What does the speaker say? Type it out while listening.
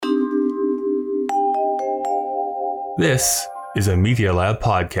This is a Media Lab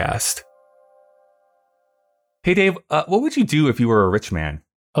podcast. Hey Dave, what would you do if you were a rich man?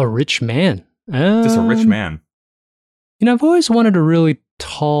 A rich man? Just a rich man. You know, I've always wanted a really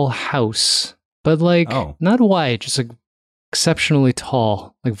tall house, but not white, just exceptionally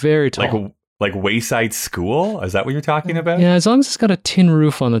tall, very tall. Like Wayside School? Is that what you're talking about? Yeah, as long as it's got a tin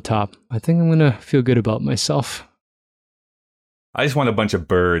roof on the top, I think I'm going to feel good about myself. I just want a bunch of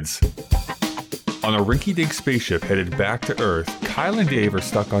birds. On a rinky-dink spaceship headed back to Earth, Kyle and Dave are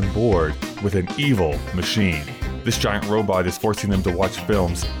stuck on board with an evil machine. This giant robot is forcing them to watch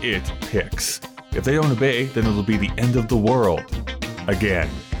films it picks. If they don't obey, then it'll be the end of the world. Again.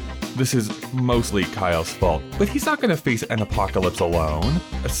 This is mostly Kyle's fault, but he's not going to face an apocalypse alone,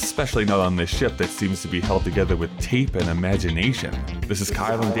 especially not on this ship that seems to be held together with tape and imagination. This is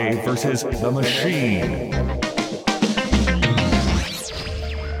Kyle and Dave versus The Machine.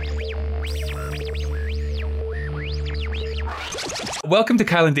 Welcome to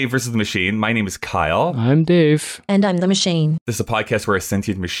Kyle and Dave versus the Machine. My name is Kyle. I'm Dave. And I'm the Machine. This is a podcast where a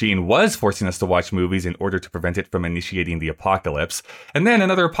sentient machine was forcing us to watch movies in order to prevent it from initiating the apocalypse. And then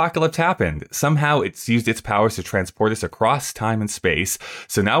another apocalypse happened. Somehow it's used its powers to transport us across time and space.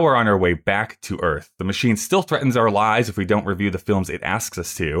 So now we're on our way back to Earth. The machine still threatens our lives if we don't review the films it asks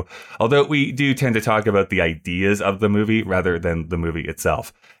us to. Although we do tend to talk about the ideas of the movie rather than the movie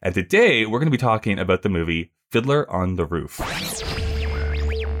itself. And today we're going to be talking about the movie Fiddler on the Roof.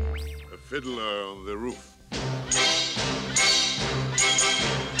 Fiddler on the Roof.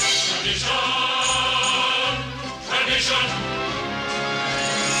 Tradition.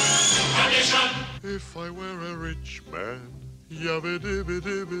 If I were a rich man,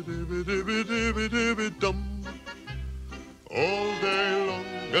 yabba-dibba-dibba-dibba-dibba-dibba-dibba-dum. All day long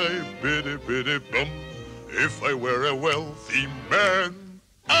I biddy-biddy-bum. If I were a wealthy man,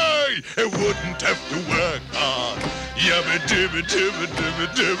 I wouldn't have to work hard.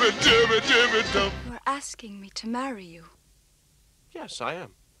 Yabba-dibba-dibba-dibba-dibba-dibba-dibba-dum. You're asking me to marry you. Yes, I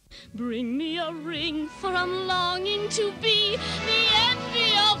am. Bring me a ring, for I'm longing to be the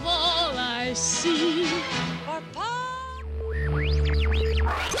envy of all I see.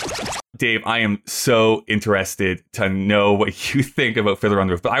 Dave, I am so interested to know what you think about Fiddler on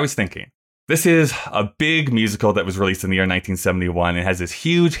the Roof, but I was thinking, this is a big musical that was released in the year 1971 and has this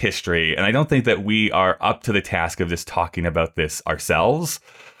huge history, and I don't think that we are up to the task of just talking about this ourselves.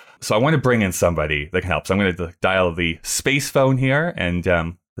 So I want to bring in somebody that can help. So I'm going to dial the space phone here, and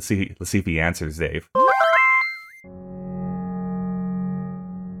let's see if he answers, Dave.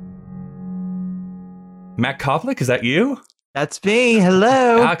 Matt Koplik, is that you? That's me.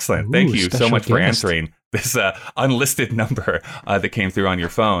 Hello. Excellent. Thank you so much for guest. answering this unlisted number that came through on your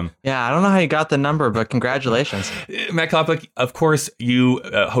phone. Yeah, I don't know how you got the number, but congratulations. Matt Koplik, of course, you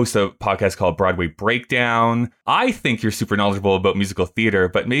host a podcast called Broadway Breakdown. I think you're super knowledgeable about musical theater,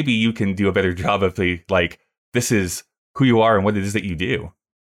 but maybe you can do a better job of this is who you are and what it is that you do.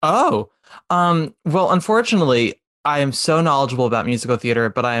 Oh, well, unfortunately, I am so knowledgeable about musical theater,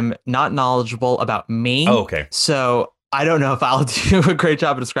 but I am not knowledgeable about me. Oh, okay. So I don't know if I'll do a great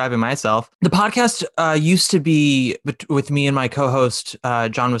job of describing myself. The podcast used to be with me and my co-host,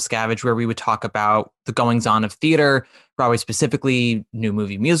 John Wiscavage, where we would talk about the goings-on of theater, Broadway specifically, new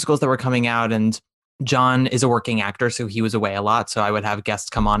movie musicals that were coming out. And John is a working actor, so he was away a lot. So I would have guests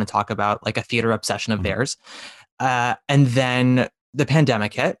come on and talk about a theater obsession of theirs. And then the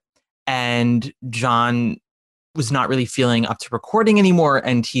pandemic hit, and John was not really feeling up to recording anymore.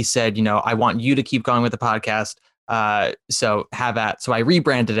 And he said, I want you to keep going with the podcast. So have at. So I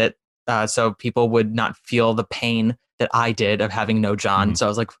rebranded it so people would not feel the pain that I did of having no John. Mm-hmm. So I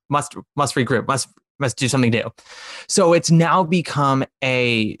was like, must regroup, must do something new. So it's now become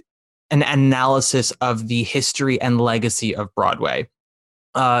an analysis of the history and legacy of Broadway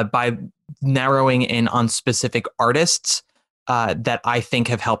by narrowing in on specific artists that I think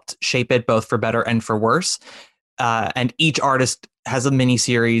have helped shape it both for better and for worse. And each artist has a mini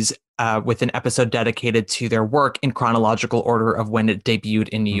series with an episode dedicated to their work in chronological order of when it debuted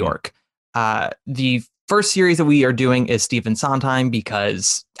in New York. The first series that we are doing is Stephen Sondheim,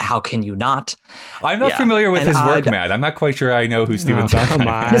 because how can you not? I'm not familiar with his work, Matt. I'm not quite sure I know who Stephen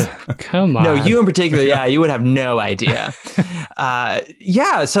Sondheim is. Come on. No, you in particular, yeah, you would have no idea.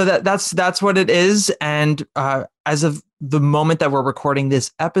 So that's what it is. And as of the moment that we're recording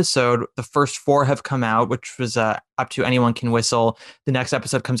this episode, the first 4 have come out, which was up to Anyone Can Whistle. The next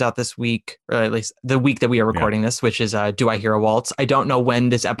episode comes out this week, or at least the week that we are recording this, which is Do I Hear a Waltz? I don't know when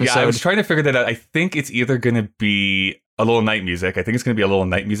this episode... Yeah, I was trying to figure that out. I think it's either going to be a little night music. I think it's going to be a little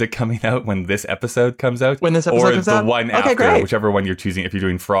night music coming out when this episode comes out. When this episode comes out? Or the one after, great. Whichever one you're choosing, if you're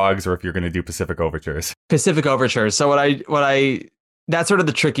doing Frogs or if you're going to do Pacific Overtures. Pacific Overtures. So that's sort of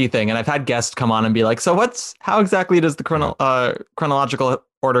the tricky thing. And I've had guests come on and be like, so how exactly does the chronological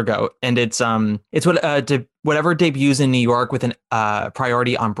order go? And it's whatever debuts in New York with an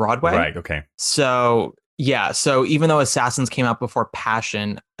priority on Broadway. Right, okay. So, yeah. So even though Assassins came out before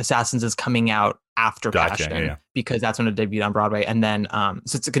Passion, Assassins is coming out after Passion because that's when it debuted on Broadway. And then,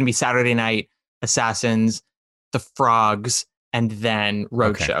 so it's going to be Saturday night, Assassins, The Frogs, and then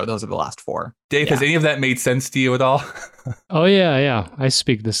Roadshow. Okay. Those are the last 4. Dave, has any of that made sense to you at all? Oh, yeah. I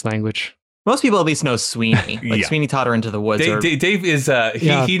speak this language. Most people at least know Sweeney. Like Sweeney Todd or Into the Woods. Dave is,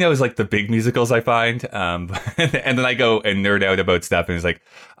 he knows like the big musicals, I find. And then I go and nerd out about stuff and he's like,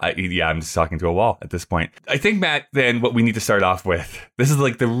 I'm just talking to a wall at this point. I think, Matt, then what we need to start off with, this is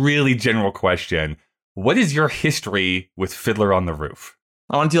like the really general question. What is your history with Fiddler on the Roof?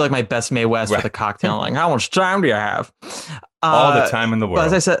 I want to do like my best Mae West with a cocktail. Like, how much time do you have? All the time in the world.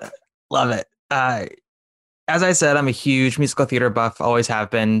 As I said, love it. As I said, I'm a huge musical theater buff, always have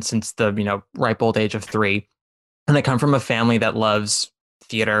been since the ripe old age of 3. And I come from a family that loves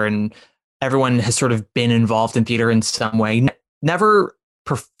theater and everyone has sort of been involved in theater in some way. Never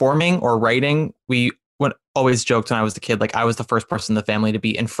performing or writing. We always joked when I was a kid, like I was the first person in the family to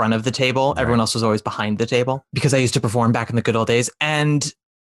be in front of the table. Right. Everyone else was always behind the table because I used to perform back in the good old days. And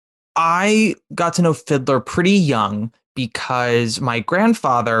I got to know Fiddler pretty young because my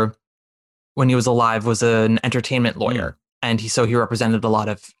grandfather, when he was alive, was an entertainment lawyer. And he represented a lot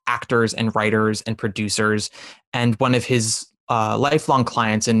of actors and writers and producers. And one of his lifelong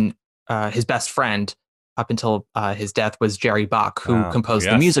clients and his best friend up until his death was Jerry Bach, who composed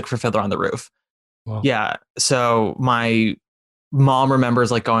the music for Fiddler on the Roof. Wow. Yeah. So my mom remembers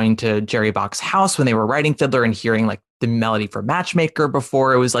like going to Jerry Bach's house when they were writing Fiddler and hearing like the melody for Matchmaker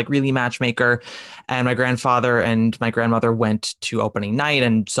before it was like really Matchmaker. And my grandfather and my grandmother went to opening night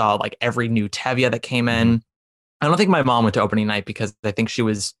and saw like every new Tevye that came in. I don't think my mom went to opening night because I think she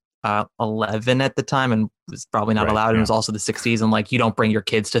was 11 at the time and was probably not allowed. And it was also the 60s. And like, you don't bring your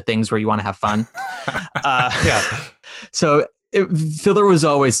kids to things where you want to have fun. So Fiddler was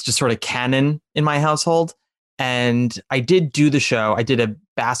always just sort of canon in my household. And I did do the show. I did a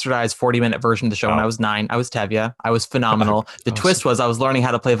bastardized 40-minute version of the show when I was 9. I was Tevye. I was phenomenal. The twist was I was learning how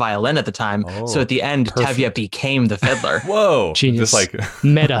to play violin at the time. So at the end, Tevye became the fiddler. Whoa. Genius. Just like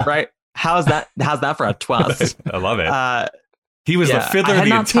meta. Right? How's that for a twist? I love it. He was the fiddler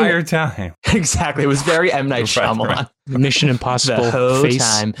the entire time. Exactly. It was very M. Night Shyamalan. Right. Mission Impossible the whole face.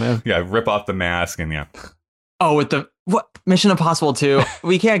 Time. Yeah, rip off the mask and Oh, with the Mission Impossible 2.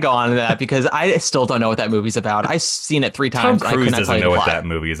 We can't go on to that because I still don't know what that movie's about. I've seen it 3 times. Tom Cruise doesn't know what that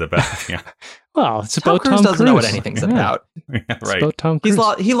movie is about. Yeah. Well, it's about Tom Cruise. Doesn't know what anything's about. Yeah, right. It's about Tom Cruise.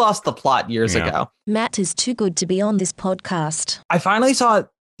 He lost the plot years ago. Matt is too good to be on this podcast. I finally saw it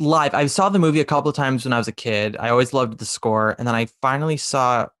live. I saw the movie a couple of times when I was a kid. I always loved the score. And then I finally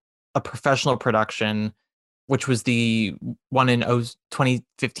saw a professional production, which was the one in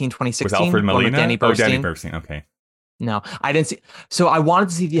 2015, 2016. Was Alfred Molina? Danny Burstein. Danny Burstein. Okay. No, I didn't see. So I wanted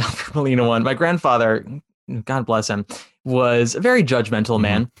to see the Alfred Molina one. My grandfather, God bless him, was a very judgmental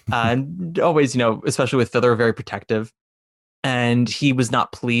man. And always, especially with Fiddler, very protective. And he was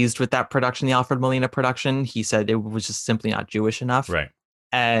not pleased with that production, the Alfred Molina production. He said it was just simply not Jewish enough. Right.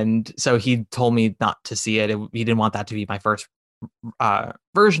 And so he told me not to see it. He didn't want that to be my first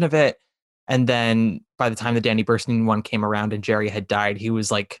version of it. And then by the time the Danny Burstein one came around and Jerry had died, he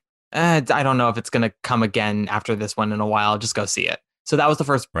was like, I don't know if it's going to come again after this one in a while. Just go see it. So that was the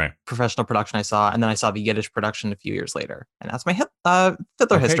first professional production I saw. And then I saw the Yiddish production a few years later. And that's my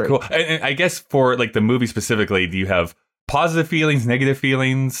Fiddler history. Cool. And I guess for like the movie specifically, do you have positive feelings, negative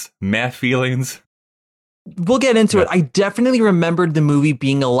feelings, meh feelings? We'll get into it. I definitely remembered the movie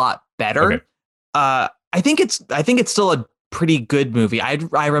being a lot better. Okay. I think it's still a pretty good movie.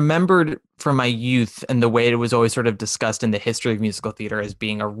 I remembered from my youth and the way it was always sort of discussed in the history of musical theater as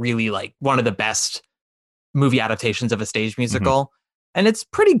being a really like one of the best movie adaptations of a stage musical. And it's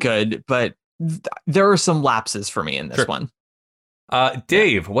pretty good, but there are some lapses for me in this one.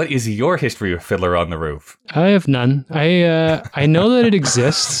 Dave, what is your history of Fiddler on the Roof? I have none. I know that it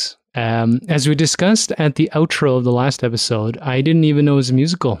exists. As we discussed at the outro of the last episode, I didn't even know it was a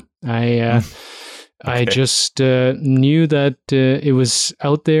musical. I just knew that it was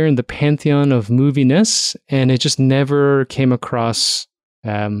out there in the pantheon of moviness, and it just never came across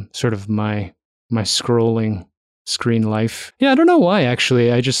sort of my scrolling screen life. Yeah, I don't know why,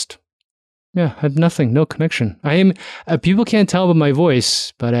 actually. I just Yeah, I had nothing, no connection. I am, people can't tell by my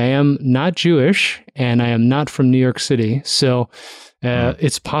voice, but I am not Jewish and I am not from New York City. So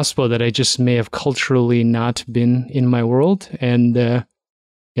it's possible that I just may have culturally not been in my world and,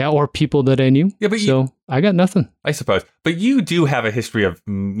 or people that I knew. Yeah, but so I got nothing. I suppose. But you do have a history of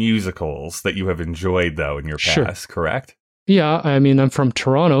musicals that you have enjoyed, though, in your past, correct? Yeah, I mean, I'm from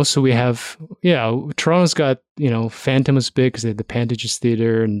Toronto, so we have, Toronto's got, Phantom was big because they had the Pantages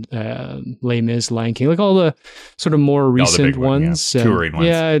Theatre and Les Mis, Lion King, like all the sort of more recent ones. Touring ones.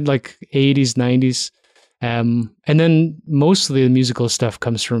 Yeah, like 80s, 90s. And then mostly the musical stuff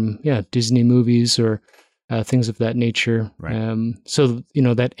comes from, Disney movies or things of that nature. Right. So,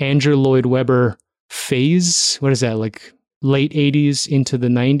 that Andrew Lloyd Webber phase, what is that, like late 80s into the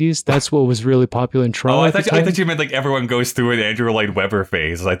 90s? That's what was really popular in Toronto. I thought you meant like everyone goes through an Andrew Lloyd Webber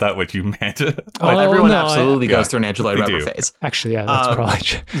phase. I thought what you meant. Everyone absolutely goes through an Andrew Lloyd Webber phase. Actually, that's probably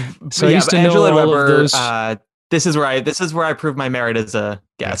true. So I used to know Andrew Lloyd Webber, of those. This is where I proved my merit as a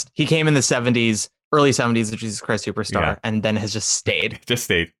guest. He came in the 70s, early 70s, the Jesus Christ Superstar, and then has just stayed. It's just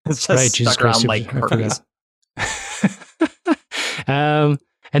right, stuck around like herpes.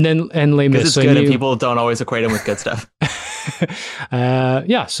 And Les Mis. It's good, and people don't always equate him with good stuff.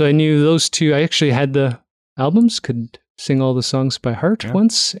 So I knew those two. I actually had the albums, could sing all the songs by heart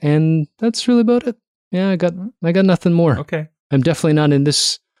once, and that's really about it. Yeah, I got nothing more. Okay, I'm definitely not in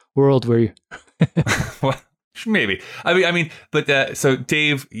this world where you. Well, maybe. I mean, but so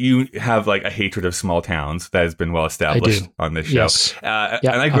Dave, you have like a hatred of small towns that has been well established on this show. Yes.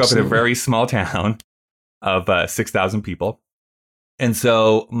 And I grew up in a very small town of 6,000 people. And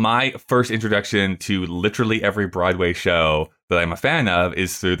so my first introduction to literally every Broadway show that I'm a fan of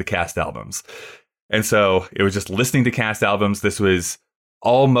is through the cast albums. And so it was just listening to cast albums. This was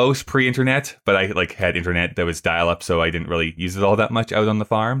almost pre-internet, but I like had internet that was dial-up, so I didn't really use it all that much out on the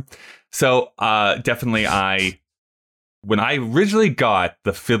farm. So definitely when I originally got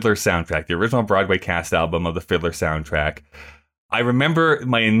the Fiddler soundtrack, the original Broadway cast album of the Fiddler soundtrack, I remember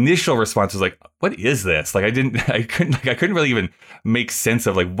my initial response was like, "What is this?" Like I couldn't really even make sense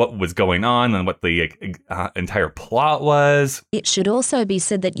of like what was going on and what the entire plot was. It should also be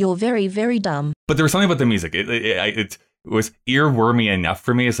said that you're very, very dumb. But there was something about the music. It was earwormy enough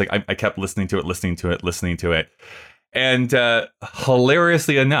for me. It's like I kept listening to it. And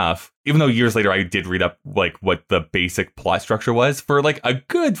hilariously enough, even though years later I did read up like what the basic plot structure was, for like a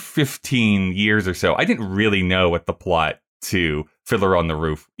good 15 years or so, I didn't really know what the plot to Fiddler on the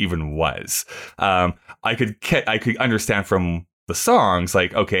Roof even was. I could understand from the songs,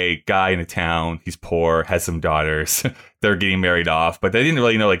 like, okay, guy in a town, he's poor, has some daughters, they're getting married off, but I didn't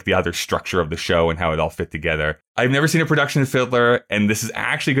really know like the other structure of the show and how it all fit together. I've never seen a production of Fiddler, and this is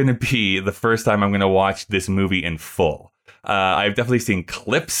actually going to be the first time I'm going to watch this movie in full. I've definitely seen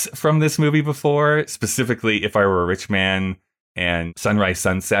clips from this movie before, specifically If I Were a Rich Man and Sunrise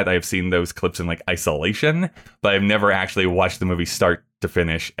Sunset. I've seen those clips in like isolation, but I've never actually watched the movie start to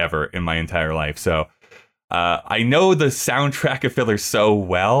finish ever in my entire life. So I know the soundtrack of Fiddler so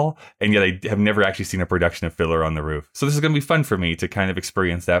well, and yet I have never actually seen a production of Fiddler on the Roof. So this is going to be fun for me to kind of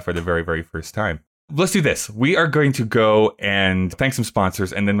experience that for the very, very first time. Let's do this. We are going to go and thank some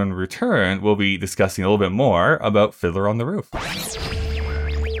sponsors, and then when we return, we'll be discussing a little bit more about Fiddler on the Roof.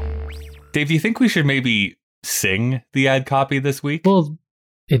 Dave, do you think we should maybe sing the ad copy this week? Well,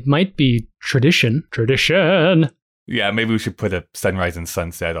 it might be tradition. Yeah, maybe we should put a sunrise and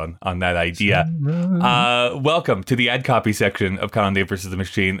sunset on that idea. Welcome to the ad copy section of Colin Dave versus the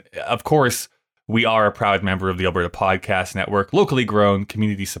Machine. Of course, we are a proud member of the Alberta Podcast Network, locally grown,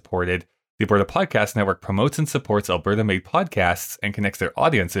 community supported. The Alberta Podcast Network promotes and supports Alberta-made podcasts and connects their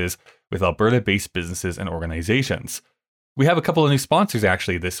audiences with Alberta-based businesses and organizations. We have a couple of new sponsors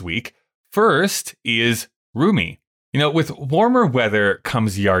actually this week. First is Rumi. You know, with warmer weather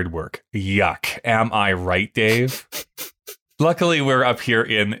comes yard work. Yuck. Am I right, Dave? Luckily, we're up here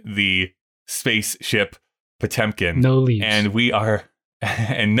in the spaceship Potemkin. No leaves. And we are...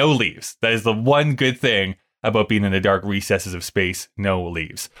 and no leaves. That is the one good thing about being in the dark recesses of space. No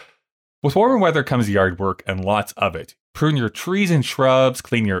leaves. With warmer weather comes yard work, and lots of it. Prune your trees and shrubs,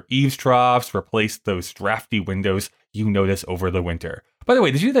 clean your eaves troughs, replace those drafty windows you notice over the winter. By the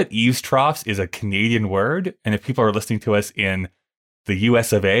way, did you know that eaves troughs is a Canadian word? And if people are listening to us in the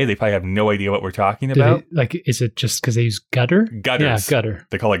US of A, they probably have no idea what we're talking about. Is it just because they use gutter? Gutters. Yeah, gutter.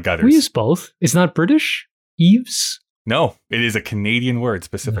 They call it gutters. We use both. It's not British? Eaves? No, it is a Canadian word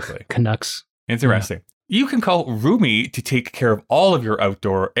specifically. Canucks. Interesting. Yeah. You can call Rumi to take care of all of your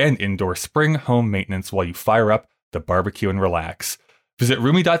outdoor and indoor spring home maintenance while you fire up the barbecue and relax. Visit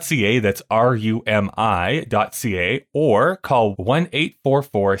Rumi.ca, that's RUMI.ca, or call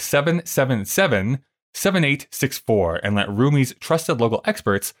 1-844-777-7864 and let Rumi's trusted local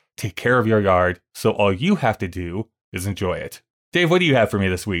experts take care of your yard, so all you have to do is enjoy it. Dave, what do you have for me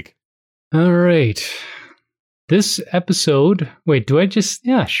this week? All right. This episode,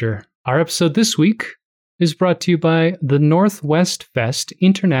 yeah, sure. Our episode this week is brought to you by the Northwest Fest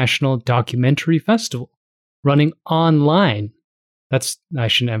International Documentary Festival, running online. I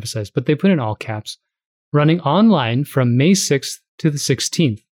shouldn't emphasize, but they put in all caps. Running online from May 6th to the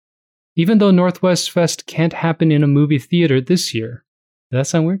 16th. Even though Northwest Fest can't happen in a movie theater this year. Does that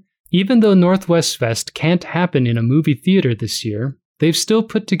sound weird? Even though Northwest Fest can't happen in a movie theater this year, they've still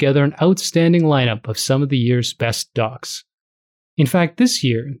put together an outstanding lineup of some of the year's best docs. In fact, this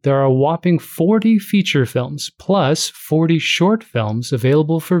year, there are a whopping 40 feature films plus 40 short films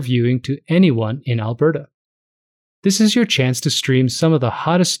available for viewing to anyone in Alberta. This is your chance to stream some of the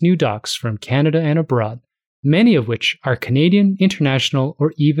hottest new docs from Canada and abroad, many of which are Canadian, international,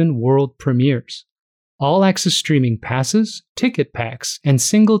 or even world premieres. All access streaming passes, ticket packs, and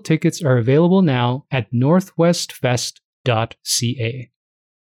single tickets are available now at northwestfest.ca.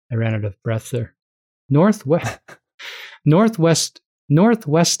 I ran out of breath there.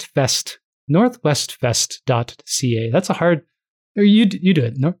 Northwestfest.ca. That's a hard. You do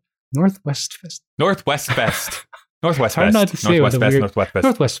it. Northwest Fest. Northwest Fest. Northwest Hard Fest. not to say Northwest with a Fest. weird- Northwest Fest.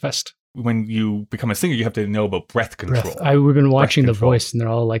 Northwest Fest. When you become a singer, you have to know about breath control. We've been watching The control. Voice, and they're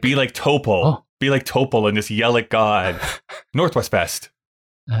all like, Be like Topol. Oh. Be like Topol and just yell at God. Northwest Fest.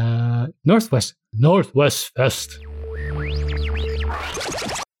 Northwest Fest.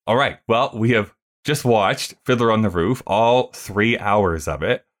 All right. Well, we have just watched Fiddler on the Roof, all 3 hours of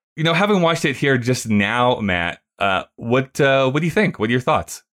it. You know, having watched it here just now, Matt, what do you think? What are your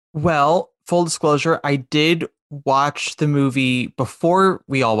thoughts? Well, full disclosure, I did watch the movie before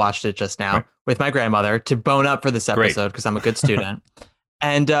we all watched it just now with my grandmother to bone up for this episode because I'm a good student.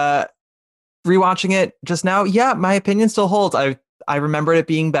 And rewatching it just now, yeah, my opinion still holds. I remembered it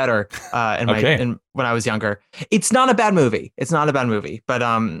being better when I was younger. It's not a bad movie. But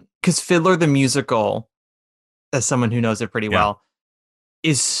because Fiddler the musical, as someone who knows it pretty well,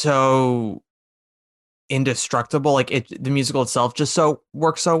 is so indestructible. Like the musical itself just so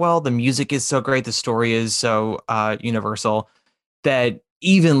works so well. The music is so great. The story is so universal that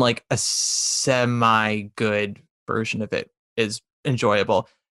even like a semi good version of it is enjoyable.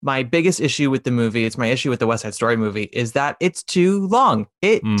 My biggest issue with the movie, it's my issue with the West Side Story movie, is that it's too long.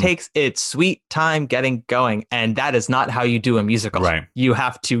 It takes its sweet time getting going, and that is not how you do a musical. Right. You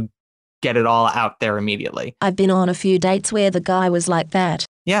have to get it all out there immediately. I've been on a few dates where the guy was like that.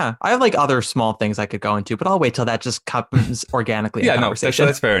 Yeah, I have like other small things I could go into, but I'll wait till that just comes organically. Yeah, in no, conversation.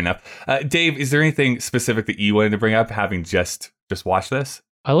 that's fair enough. Dave, is there anything specific that you wanted to bring up, having just watched this?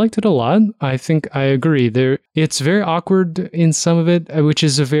 I liked it a lot. I think I agree. It's very awkward in some of it, which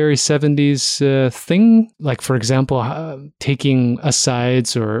is a very 70s thing. Like, for example, taking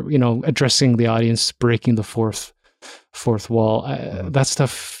asides or, addressing the audience, breaking the fourth wall. That stuff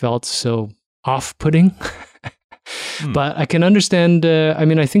felt so off-putting. But I can understand.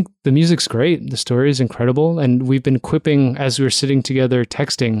 I think the music's great. The story is incredible. And we've been quipping as we were sitting together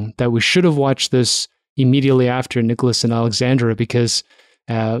texting that we should have watched this immediately after Nicholas and Alexandra because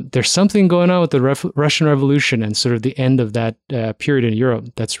there's something going on with the Russian Revolution and sort of the end of that period in Europe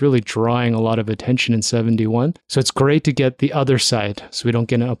that's really drawing a lot of attention in 71. So it's great to get the other side so we don't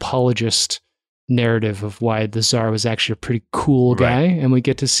get an apologist narrative of why the Tsar was actually a pretty cool guy, and we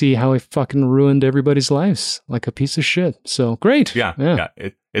get to see how he fucking ruined everybody's lives like a piece of shit. So great. Yeah.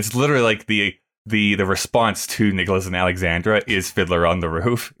 It's literally like the response to Nicholas and Alexandra is Fiddler on the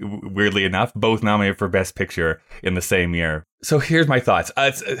Roof. Weirdly enough, both nominated for Best Picture in the same year. So here's my thoughts.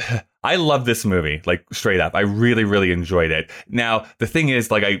 I love this movie, like straight up. I really, really enjoyed it. Now, the thing is,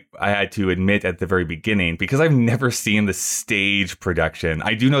 like I had to admit at the very beginning, because I've never seen the stage production.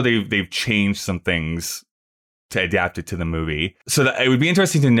 I do know they've changed some things to adapt it to the movie. So that it would be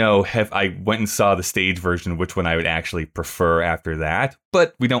interesting to know if I went and saw the stage version, which one I would actually prefer after that.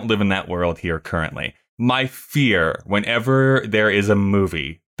 But we don't live in that world here currently. My fear whenever there is a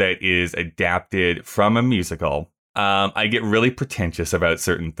movie that is adapted from a musical, I get really pretentious about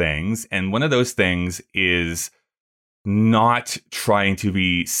certain things. And one of those things is not trying to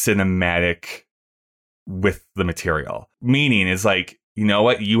be cinematic with the material. Meaning is like, you know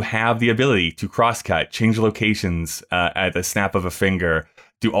what? You have the ability to cross-cut, change locations at the snap of a finger,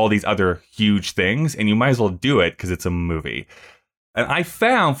 do all these other huge things, and you might as well do it because it's a movie. And I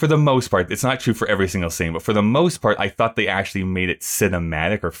found, for the most part, it's not true for every single scene, but for the most part, I thought they actually made it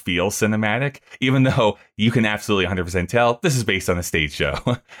cinematic or feel cinematic, even though you can absolutely 100% tell this is based on a stage show,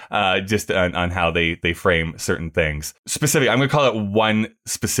 just on how they frame certain things. Specific, I'm going to call it one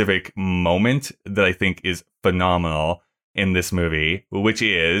specific moment that I think is phenomenal in this movie, which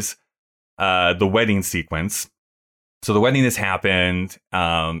is the wedding sequence. So the wedding has happened,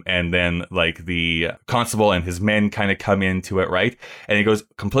 and then like the constable and his men kind of come into it, right? And it goes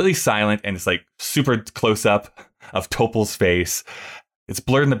completely silent, and it's like super close up of Topol's face. It's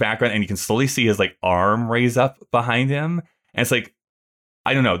blurred in the background, and you can slowly see his like arm raise up behind him. And it's like,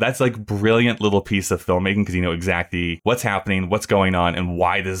 I don't know, that's like brilliant little piece of filmmaking because you know exactly what's happening, what's going on, and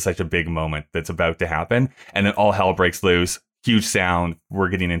why this is such a big moment that's about to happen. And then all hell breaks loose, huge sound. We're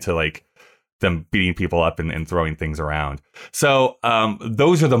getting into like them beating people up and throwing things around. So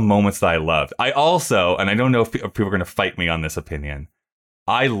those are the moments that I loved. I also, and I don't know if people are going to fight me on this opinion,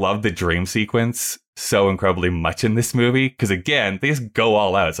 I love the dream sequence so incredibly much in this movie because, again, they just go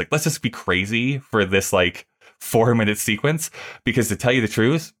all out. It's like, let's just be crazy for this like 4-minute sequence, because to tell you the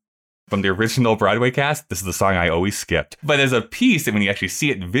truth, from the original Broadway cast, this is the song I always skipped. But as a piece, and when you actually see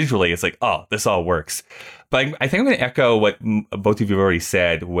it visually, it's like, oh, this all works. But I think I'm going to echo what both of you have already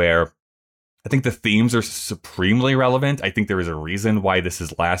said, where I think the themes are supremely relevant. I think there is a reason why this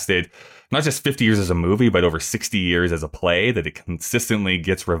has lasted not just 50 years as a movie, but over 60 years as a play, that it consistently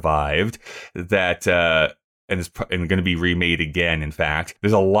gets revived, that and is going to be remade again, in fact.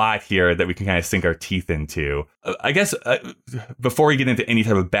 There's a lot here that we can kind of sink our teeth into. I guess before we get into any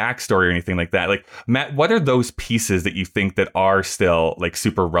type of backstory or anything like that, like, Matt, what are those pieces that you think that are still like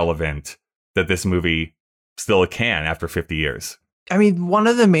super relevant that this movie still can after 50 years? I mean, one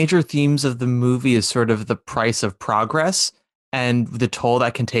of the major themes of the movie is sort of the price of progress and the toll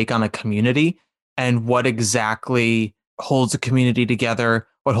that can take on a community, and what exactly holds a community together,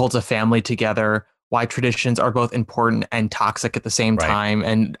 what holds a family together, why traditions are both important and toxic at the same time,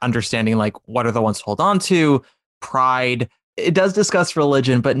 and understanding like what are the ones to hold on to, pride. It does discuss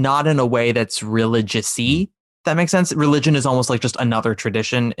religion, but not in a way that's religious-y. That makes sense. Religion is almost like just another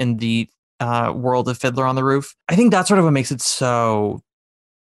tradition in the world of Fiddler on the Roof. I think that's sort of what makes it so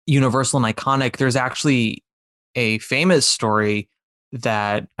universal and iconic. There's actually a famous story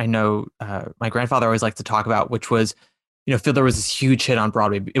that I know my grandfather always liked to talk about, which was, you know, Fiddler was this huge hit on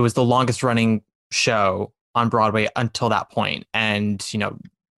Broadway. It was the longest running show on Broadway until that point, and, you know,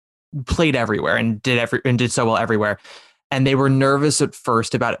 played everywhere and did so well everywhere. And they were nervous at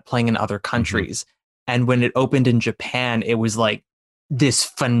first about it playing in other countries. Mm-hmm. And when it opened in Japan, it was like this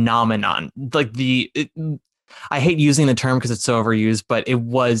phenomenon. Like I hate using the term because it's so overused, but it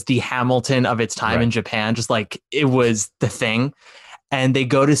was the Hamilton of its time in Japan. Just like, it was the thing. And they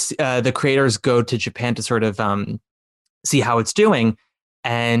go to the creators go to Japan to sort of see how it's doing.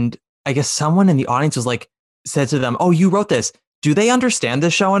 And I guess someone in the audience was like, said to them, "Oh, you wrote this. Do they understand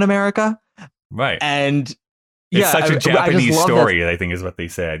this show in America?" Right. And it's such a Japanese story, I think is what they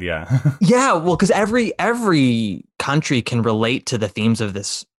said. Yeah. Yeah. Well, because every country can relate to the themes of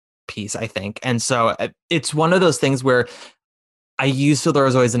this piece, I think. And so it's one of those things where I use Fiddler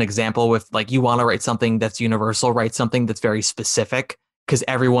as always an example with, like, you want to write something that's universal, write something that's very specific, because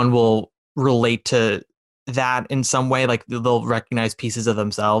everyone will relate to that in some way. Like, they'll recognize pieces of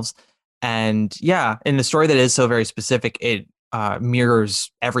themselves. And yeah, in a story that is so very specific, it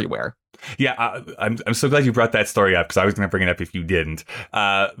mirrors everywhere. Yeah, I'm so glad you brought that story up, because I was going to bring it up if you didn't.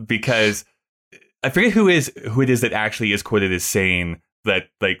 Because I forget who it is that actually is quoted as saying that,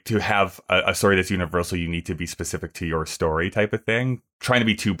 like, to have a story that's universal, you need to be specific to your story, type of thing. Trying to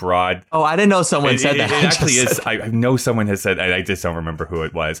be too broad. Oh, I didn't know someone said that. It actually is. I know someone has said, I just don't remember who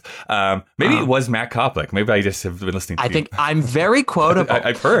it was. Maybe it was Matt Koplik. Maybe I just have been listening to I think I'm very quotable.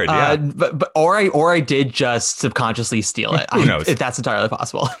 I've heard, yeah. But or I did just subconsciously steal it. Who knows? That's entirely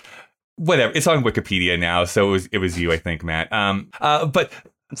possible. Whatever. It's on Wikipedia now, so it was you, I think, Matt. But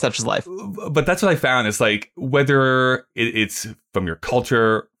such is life. But that's what I found. Is like, whether it's from your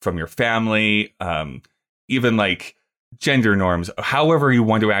culture, from your family, even like gender norms, however you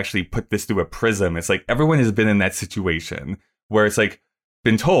want to actually put this through a prism, it's like everyone has been in that situation where it's like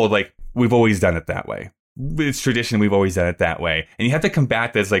been told, like, we've always done it that way. It's tradition. We've always done it that way. And you have to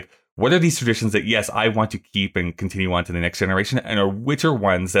combat this, like, what are these traditions that, yes, I want to keep and continue on to the next generation, and which are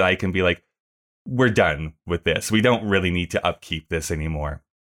ones that I can be like, we're done with this. We don't really need to upkeep this anymore.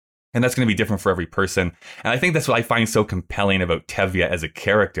 And that's going to be different for every person. And I think that's what I find so compelling about Tevye as a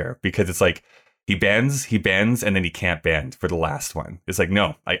character, because it's like, he bends, and then he can't bend for the last one. It's like,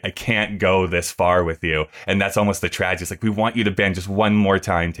 no, I can't go this far with you. And that's almost the tragedy. It's like, we want you to bend just one more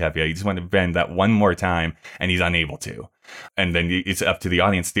time, Tevye. You just want to bend that one more time, and he's unable to. And then it's up to the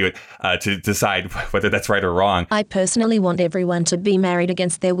audience to decide whether that's right or wrong. I personally want everyone to be married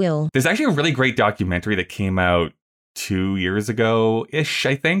against their will. There's actually a really great documentary that came out 2 years ago-ish,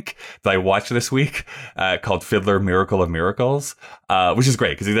 I think, that I watched this week called Fiddler, Miracle of Miracles, which is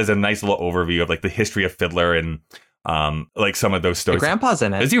great because it does a nice little overview of like the history of Fiddler and like some of those stories. Your grandpa's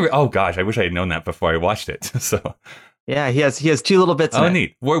in it. Is he? Oh gosh, I wish I had known that before I watched it. So yeah, he has 2 little bits in it.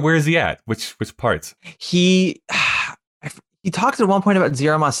 Neat. Where is he at? Which parts? He talked at one point about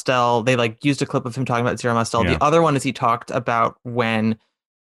Zero Mostel. They like used a clip of him talking about Zero Mostel. Yeah. The other one is he talked about when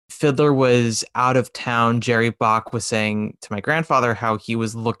Fiddler was out of town. Jerry Bach was saying to my grandfather how he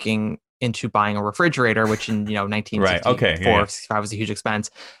was looking into buying a refrigerator, which in 1964, 65 was a huge expense.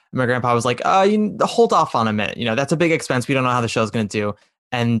 And my grandpa was like, hold off on a minute. That's a big expense. We don't know how the show's going to do.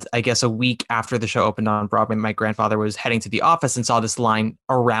 And I guess a week after the show opened on Broadway, my grandfather was heading to the office and saw this line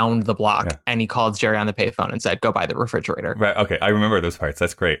around the block. Yeah. And he called Jerry on the payphone and said, go buy the refrigerator. Right. Okay. I remember those parts.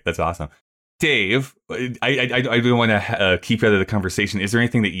 That's great. That's awesome. Dave, I do want to keep you out of the conversation. Is there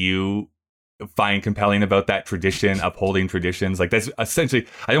anything that you find compelling about that tradition, upholding traditions? Like that's essentially,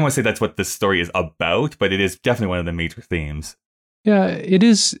 I don't want to say that's what this story is about, but it is definitely one of the major themes. Yeah, it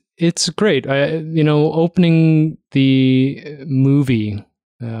is. It's great. Opening the movie,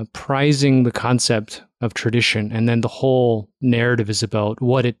 prizing the concept of tradition, and then the whole narrative is about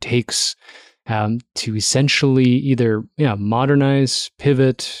what it takes to essentially either modernize,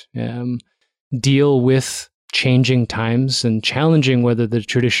 pivot, deal with changing times and challenging whether the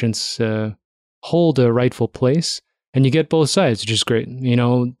traditions hold a rightful place. And you get both sides, which is great.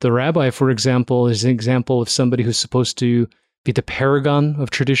 The rabbi, for example, is an example of somebody who's supposed to be the paragon of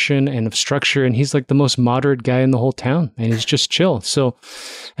tradition and of structure. And he's like the most moderate guy in the whole town. And he's just chill. So,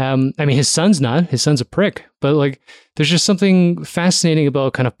 his son's not. His son's a prick. But like, there's just something fascinating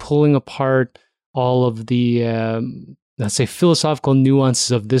about kind of pulling apart all of the let's say philosophical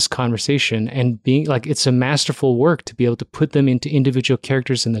nuances of this conversation and being like, it's a masterful work to be able to put them into individual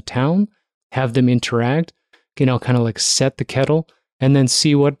characters in the town, have them interact, kind of like set the kettle and then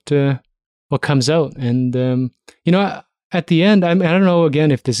see what comes out. And, at the end, I don't know,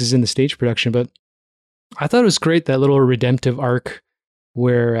 again, if this is in the stage production, but I thought it was great, that little redemptive arc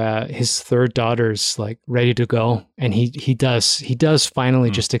where his third daughter's like ready to go. And he does finally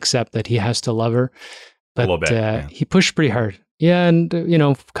just accept that he has to love her. But a little bit, yeah. He pushed pretty hard. Yeah, and,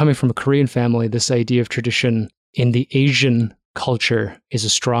 coming from a Korean family, this idea of tradition in the Asian culture is a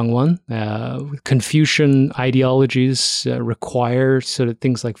strong one. Confucian ideologies require sort of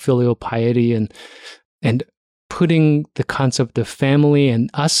things like filial piety and putting the concept of family and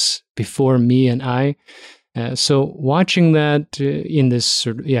us before me and I. So watching that in this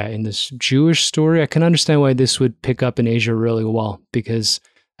in this Jewish story, I can understand why this would pick up in Asia really well, because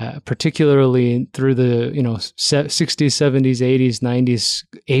particularly through the 60s, 70s, 80s, 90s,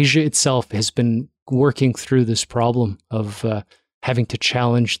 Asia itself has been working through this problem of having to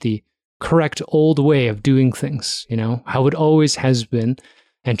challenge the correct old way of doing things, how it always has been,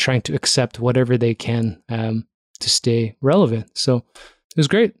 and trying to accept whatever they can to stay relevant. So it was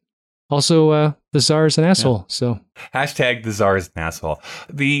great. Also, the Tsar is an asshole. Yeah. So hashtag the Tsar is an asshole.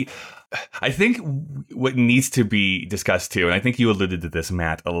 I think what needs to be discussed too, and I think you alluded to this,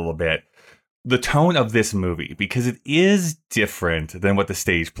 Matt, a little bit, the tone of this movie, because it is different than what the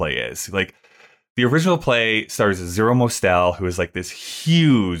stage play is. Like, the original play stars Zero Mostel, who is like this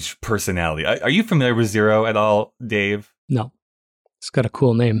huge personality. Are you familiar with Zero at all, Dave? No. It's got a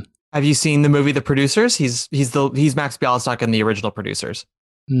cool name. Have you seen the movie The Producers? He's Max Bialystock in The Original Producers.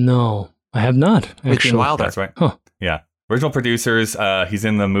 No, I have not. With Gene Wilder. That's right. Huh. Yeah. Original Producers. He's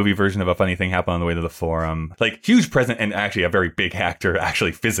in the movie version of A Funny Thing Happened on the Way to the Forum. Like, huge present, and actually a very big actor,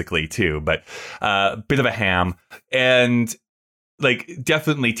 actually physically too, but bit of a ham. And like,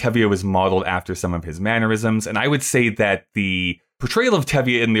 definitely Tevye was modeled after some of his mannerisms. And I would say that the portrayal of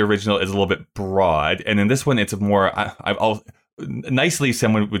Tevye in the original is a little bit broad. And in this one, it's more, nicely,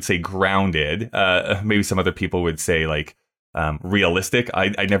 someone would say grounded. Maybe some other people would say like realistic.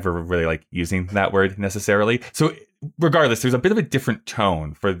 I never really like using that word necessarily. So regardless, there's a bit of a different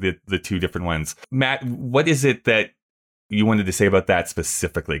tone for the two different ones. Matt, what is it that you wanted to say about that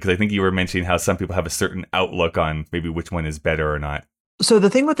specifically? Because I think you were mentioning how some people have a certain outlook on maybe which one is better or not. So the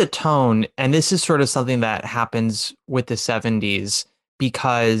thing with the tone, and this is sort of something that happens with the 70s,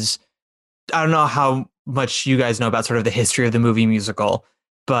 because I don't know how much you guys know about sort of the history of the movie musical,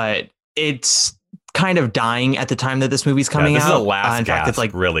 but it's kind of dying at the time that this movie's coming this out. This is the last in fact, it's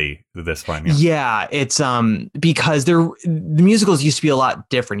like really this one. Yeah, it's because the musicals used to be a lot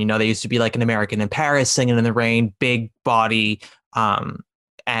different. You know, they used to be like An American in Paris, Singing in the Rain, big body,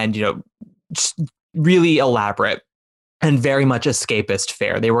 and you know, just really elaborate and very much escapist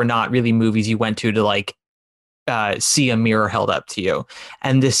fare. They were not really movies you went to like see a mirror held up to you.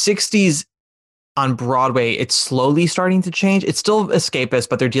 And the 60s on Broadway, it's slowly starting to change. It's still escapist,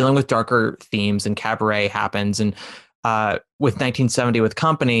 but they're dealing with darker themes, and cabaret happens. And with 1970 with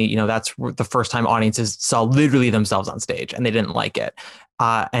Company, you know, that's the first time audiences saw literally themselves on stage, and they didn't like it.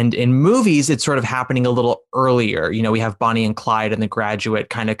 And in movies, it's sort of happening a little earlier. You know, we have Bonnie and Clyde and The Graduate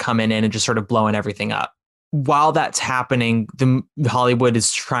kind of coming in and just sort of blowing everything up. While that's happening, Hollywood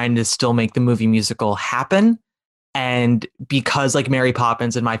is trying to still make the movie musical happen. And because like Mary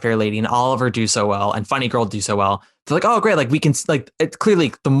Poppins and My Fair Lady and Oliver do so well, and Funny Girl do so well, they're like, oh, great. Like we can, like, it's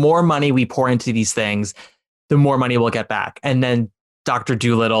clearly the more money we pour into these things, the more money we'll get back. And then Dr.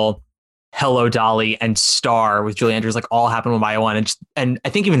 Dolittle, Hello Dolly, and Star with Julie Andrews, like all happen one by one. And I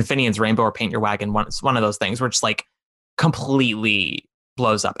think even Finian's Rainbow or Paint Your Wagon, one of those things where it's like completely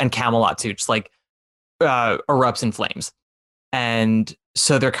blows up. And Camelot too, just like erupts in flames. And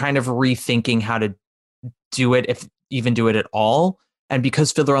so they're kind of rethinking how to do it, if even do it at all. And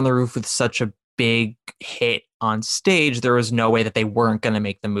because Fiddler on the Roof was such a big hit on stage, there was no way that they weren't going to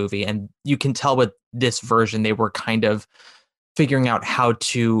make the movie. And you can tell with this version, they were kind of figuring out how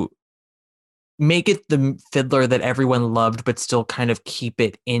to make it the Fiddler that everyone loved, but still kind of keep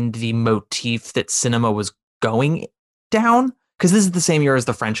it in the motif that cinema was going down. Because this is the same year as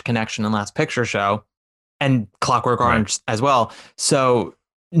The French Connection and Last Picture Show and Clockwork Orange as well. So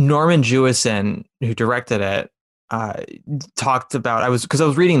Norman Jewison, who directed it, talked about, because I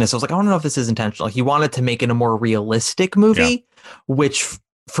was reading this, I was like, I don't know if this is intentional. He wanted to make it a more realistic movie, which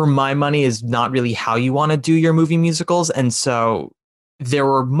for my money is not really how you want to do your movie musicals. And so there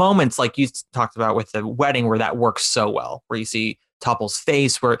were moments like you talked about with The Wedding where that works so well, where you see Topple's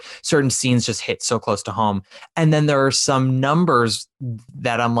face, where certain scenes just hit so close to home. And then there are some numbers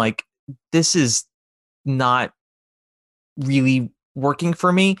that I'm like, this is not really working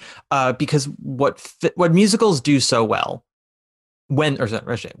for me, because what musicals do so well, when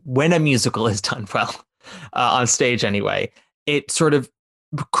a musical is done well on stage anyway, it sort of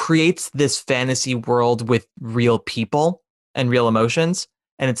creates this fantasy world with real people and real emotions,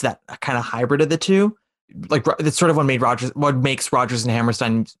 and it's that kind of hybrid of the two. Like it's sort of what makes Rodgers and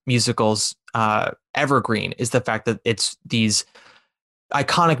Hammerstein musicals evergreen, is the fact that it's these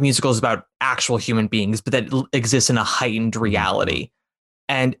iconic musicals about actual human beings, but that exists in a heightened reality.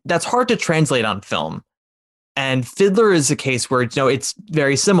 And that's hard to translate on film. And Fiddler is a case where, you know, it's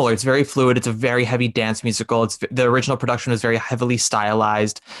very similar. It's very fluid. It's a very heavy dance musical. The original production was very heavily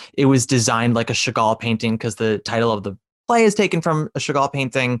stylized. It was designed like a Chagall painting because the title of the play is taken from a Chagall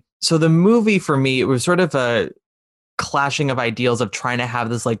painting. So the movie, for me, it was sort of a clashing of ideals of trying to have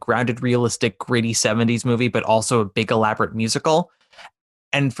this like grounded, realistic, gritty 70s movie, but also a big elaborate musical.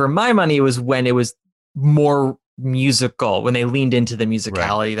 And for my money, it was when it was more musical, when they leaned into the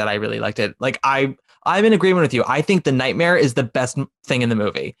musicality, that I really liked it. Like I'm in agreement with you. I think The Nightmare is the best thing in the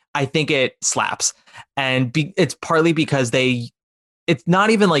movie. I think it slaps. And it's partly because it's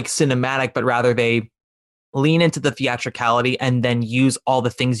not even like cinematic, but rather they lean into the theatricality and then use all the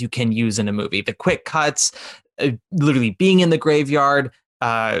things you can use in a movie. The quick cuts, literally being in the graveyard,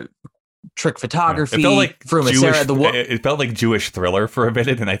 trick photography. It felt like it felt like Jewish Thriller for a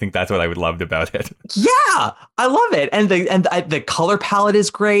minute, and I think that's what I loved about it. Yeah, I love it, and the color palette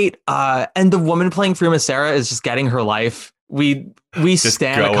is great, and the woman playing Fruma Sarah is just getting her life. We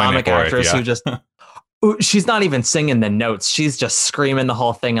stand a comic actress who just she's not even singing the notes; she's just screaming the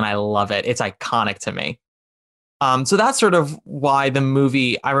whole thing, and I love it. It's iconic to me. So that's sort of why the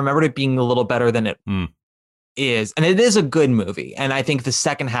movie, I remembered it being a little better than it is, and it is a good movie, and I think the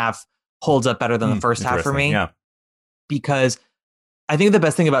second half holds up better than the first half for me, because I think the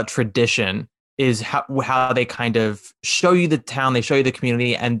best thing about tradition is how they kind of show you the town, they show you the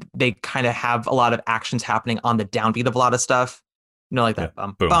community, and they kind of have a lot of actions happening on the downbeat of a lot of stuff, you know, like that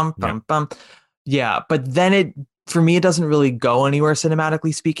bum. Yeah, but then for me, it doesn't really go anywhere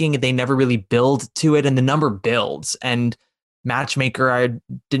cinematically speaking. They never really build to it, and the number builds. And Matchmaker, I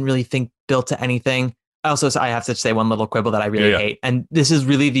didn't really think built to anything. I have to say one little quibble that I really hate. And this is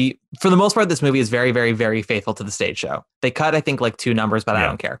really for the most part, this movie is very, very, very faithful to the stage show. They cut, I think, like 2 numbers, but I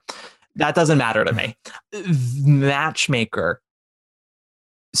don't care. That doesn't matter to me. Matchmaker.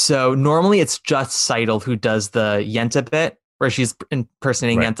 So normally it's just Seidel who does the Yenta bit where she's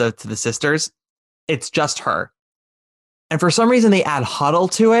impersonating Yenta to the sisters. It's just her. And for some reason they add Huddle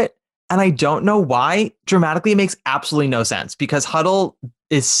to it. And I don't know why. Dramatically, it makes absolutely no sense because Huddle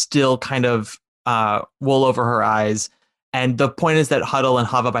is still kind of wool over her eyes. And the point is that Huddle and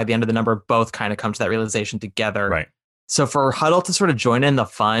Hava, by the end of the number, both kind of come to that realization together. Right. So for Huddle to sort of join in the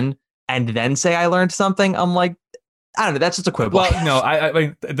fun and then say, I learned something, I'm like, I don't know. That's just a quibble. Well, no, I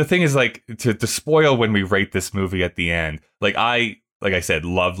mean, the thing is, like, to spoil when we rate this movie at the end, like I said,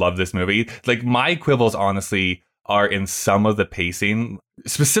 love this movie. Like, my quibbles, honestly, are in some of the pacing.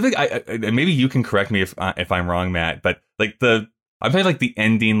 Specific, and maybe you can correct me if I'm wrong, Matt, but like I'm saying, like, the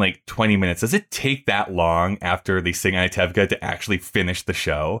ending, like 20 minutes. Does it take that long after they sing Anatevka to actually finish the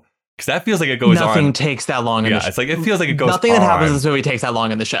show? Because that feels like it goes on. Nothing takes that long. Yeah, it's like it feels like it goes on. Nothing that happens in this movie takes that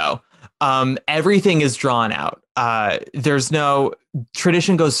long in the show. Everything is drawn out. There's no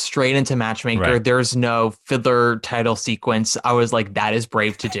tradition goes straight into Matchmaker. Right. There's no fiddler title sequence. I was like, that is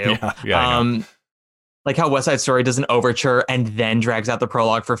brave to do. Yeah, like how West Side Story does an overture and then drags out the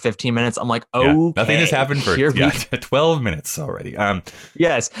prologue for 15 minutes. I'm like, okay. Nothing has happened for 12 minutes already.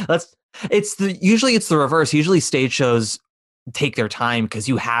 Yes, usually it's the reverse. Usually stage shows take their time because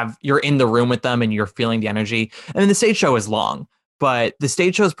you're in the room with them and you're feeling the energy. I mean, the stage show is long, but the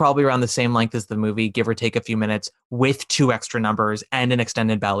stage show is probably around the same length as the movie, give or take a few minutes, with 2 extra numbers and an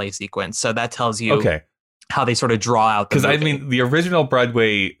extended ballet sequence. So that tells you how they sort of draw out the movie. Because I mean, the original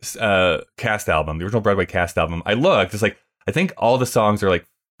Broadway cast album, I looked, it's like, I think all the songs are like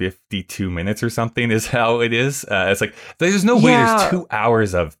 52 minutes or something is how it is. It's like, there's no way there's 2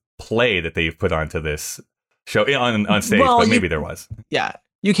 hours of play that they've put onto this show on stage, but maybe there was. Yeah.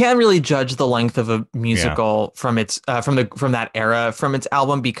 You can't really judge the length of a musical from its from that era from its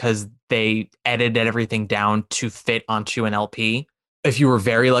album because they edited everything down to fit onto an LP. If you were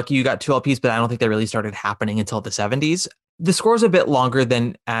very lucky, you got 2 LPs, but I don't think they really started happening until the 70s. The score's a bit longer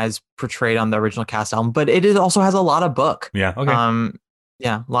than as portrayed on the original cast album, but it also has a lot of book. Yeah. Okay.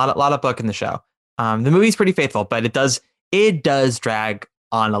 A lot of book in the show. The movie's pretty faithful, but it does drag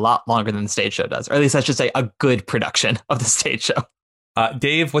on a lot longer than the stage show does, or at least I should say a good production of the stage show.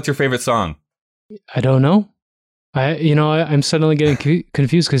 Dave, what's your favorite song? I don't know. I'm suddenly getting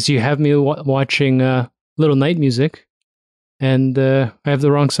confused because you have me watching Little Night Music, and I have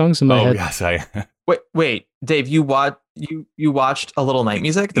the wrong songs in my head. Oh, yes, Wait, Dave, you watched A Little Night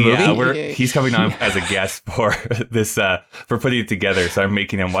Music, the movie? Yeah, he's coming on as a guest for this, for putting it together, so I'm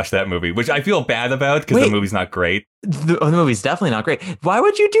making him watch that movie, which I feel bad about because the movie's not great. The movie's definitely not great. Why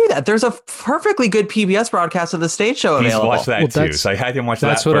would you do that? There's a perfectly good PBS broadcast of the stage show available. He's watched that too, so I had him watch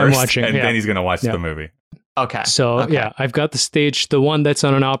that first, I'm watching, and then he's going to watch the movie. Okay. So I've got the one that's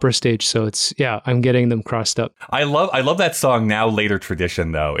on an opera stage. So I'm getting them crossed up. I love that song, Now Later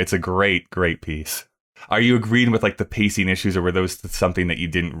Tradition, though. It's a great piece. Are you agreeing with like the pacing issues, or were those something that you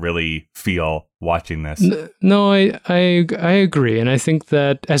didn't really feel watching this? No, I agree, and I think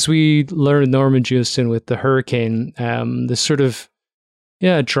that as we learned Norman Jewison with the Hurricane, this sort of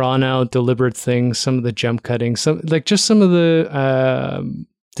drawn out, deliberate things, some of the jump cutting, some of the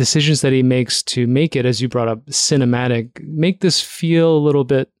decisions that he makes to make it, as you brought up, cinematic, make this feel a little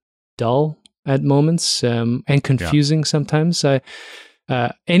bit dull at moments and confusing sometimes.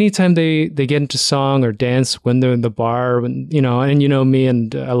 Anytime they get into song or dance when they're in the bar, when me,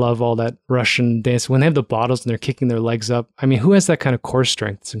 and I love all that Russian dance when they have the bottles and they're kicking their legs up. I mean, who has that kind of core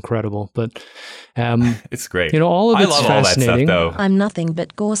strength? It's incredible. But it's great. All of it's love fascinating. All that stuff, though. I'm nothing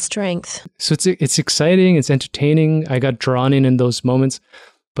but core strength. So it's exciting. It's entertaining. I got drawn in those moments.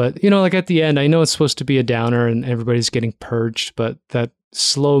 But like at the end, I know it's supposed to be a downer and everybody's getting purged, but that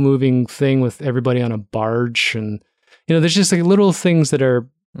slow moving thing with everybody on a barge and there's just like little things that are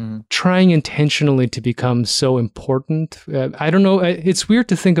trying intentionally to become so important. I don't know. It's weird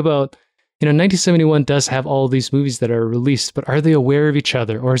to think about, 1971 does have all these movies that are released, but are they aware of each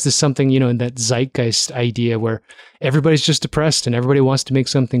other? Or is this something, in that zeitgeist idea where everybody's just depressed and everybody wants to make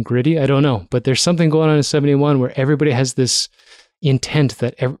something gritty? I don't know. But there's something going on in 71 where everybody has this intent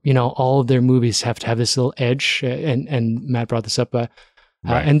that, all of their movies have to have this little edge. And Matt brought this up.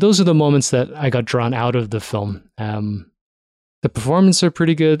 Right. And those are the moments that I got drawn out of the film. The performances are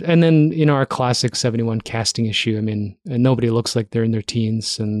pretty good. And then, our classic 71 casting issue. I mean, nobody looks like they're in their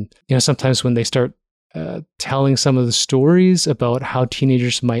teens. And, sometimes when they start telling some of the stories about how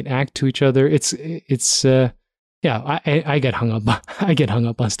teenagers might act to each other, I get hung up. I get hung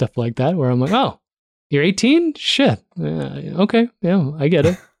up on stuff like that where I'm like, oh, you're 18? Shit. Okay. Yeah, I get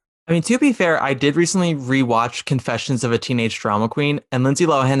it. I mean, to be fair, I did recently rewatch Confessions of a Teenage Drama Queen, and Lindsay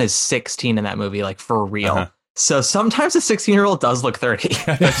Lohan is 16 in that movie, like for real. Uh-huh. So sometimes a 16-year-old does look 30.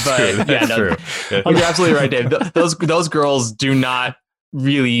 That's true. That's true. You're absolutely right, Dave. Those girls do not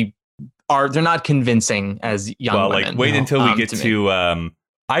really they're not convincing as young women. Wait until we get to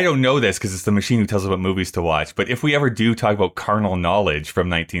I don't know this because it's the machine who tells us what movies to watch. But if we ever do talk about Carnal Knowledge from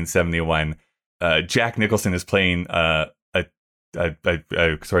 1971, Jack Nicholson is playing a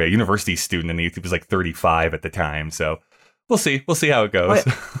university student, and he was like 35 at the time. So we'll see how it goes.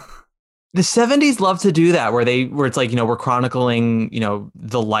 The 70s love to do that where it's like, we're chronicling,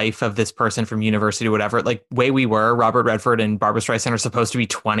 the life of this person from university or whatever. Like Way We Were, Robert Redford and Barbra Streisand are supposed to be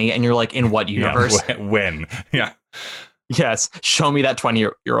 20 and you're like, in what universe? Yeah, when? Yeah. Yes. Show me that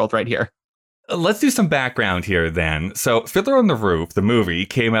 20-year-old right here. Let's do some background here then. So Fiddler on the Roof, the movie,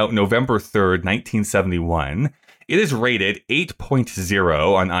 came out November 3rd, 1971. It is rated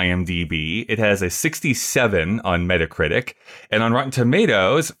 8.0 on IMDb. It has a 67 on Metacritic. And on Rotten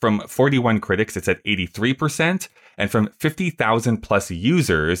Tomatoes, from 41 critics, it's at 83%. And from 50,000 plus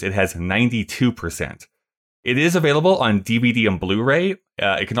users, it has 92%. It is available on DVD and Blu-ray.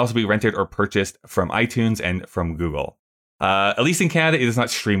 It can also be rented or purchased from iTunes and from Google. At least in Canada, it is not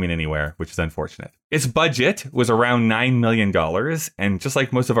streaming anywhere, which is unfortunate. Its budget was around $9 million, and just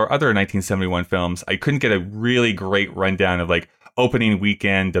like most of our other 1971 films, I couldn't get a really great rundown of like opening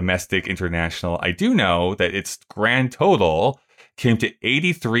weekend, domestic, international. I do know that its grand total came to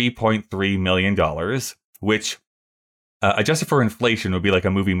 $83.3 million, which adjusted for inflation would be like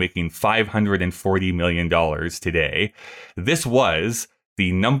a movie making $540 million today. This was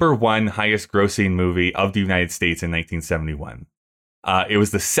the number one highest grossing movie of the United States in 1971. It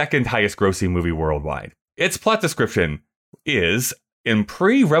was the second highest grossing movie worldwide. Its plot description is, in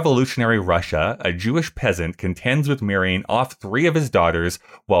pre-revolutionary Russia, a Jewish peasant contends with marrying off 3 of his daughters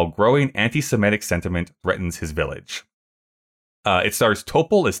while growing anti-Semitic sentiment threatens his village. It stars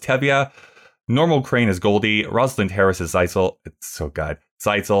Topol as Tevye, Normal Crane as Goldie, Rosalind Harris as Zeitzel,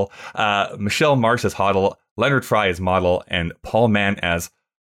 Michelle Marsh as Hoddle, Leonard Fry as Model, and Paul Mann as,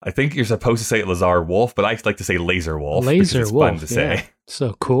 I think you're supposed to say Lazar Wolf, but I like to say Laser Wolf. Laser it's Wolf, fun to say.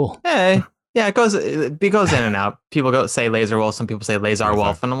 So cool. Hey, yeah, it goes in and out. People say Laser Wolf, some people say Lazar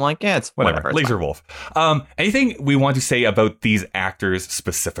Wolf, and I'm like, yeah, it's whatever. It's Laser fine. Wolf. Anything we want to say about these actors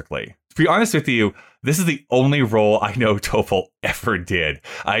specifically? To be honest with you, this is the only role I know Topol ever did.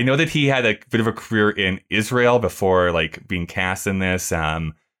 I know that he had a bit of a career in Israel before like being cast in this.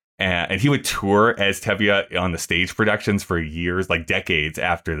 And he would tour as Tevye on the stage productions for years, like decades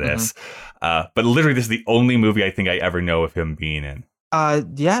after this. Mm-hmm. But literally, this is the only movie I think I ever know of him being in.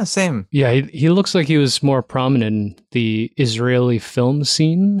 Yeah, same. Yeah, he looks like he was more prominent in the Israeli film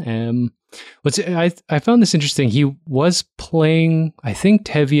scene. I found this interesting. He was playing, I think,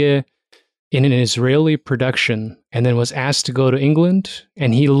 Tevye in an Israeli production, and then was asked to go to England,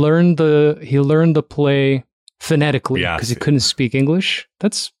 and he learned the play phonetically because he couldn't speak English.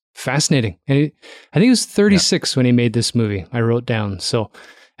 That's fascinating. And I think he was 36 when he made this movie. I wrote down. So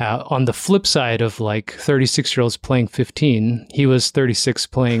on the flip side of like 36-year-olds playing 15, he was 36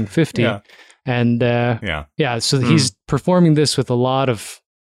 playing 50. Yeah. And so he's performing this with a lot of,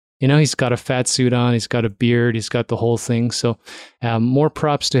 he's got a fat suit on, he's got a beard, he's got the whole thing. So more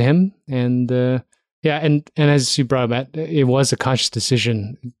props to him. And and as you brought up, it was a conscious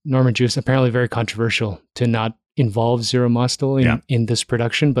decision. Norman Jewis, apparently very controversial to not involve Zero Mostel in this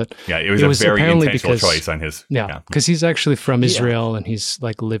production, but it was a very intentional choice on his. Because he's actually from Israel and he's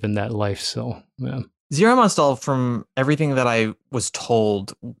like living that life. So Zero Mostel, from everything that I was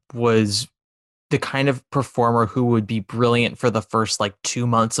told, was the kind of performer who would be brilliant for the first like 2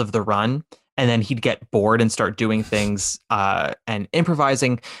 months of the run, and then he'd get bored and start doing things and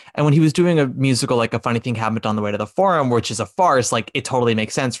improvising. And when he was doing a musical like A Funny Thing Happened on the Way to the Forum, which is a farce, like it totally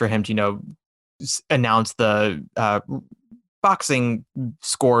makes sense for him to announce the boxing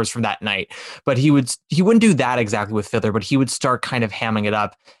scores from that night. But he wouldn't do that exactly with Fiddler, but he would start kind of hamming it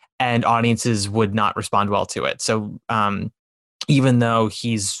up, and audiences would not respond well to it. So even though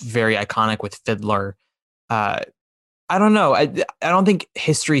he's very iconic with Fiddler, I don't know. I don't think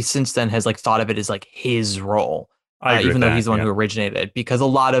history since then has like thought of it as like his role, even though he's the one who originated it, because a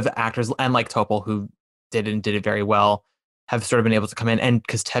lot of actors, and like Topol, who did it very well, have sort of been able to come in, and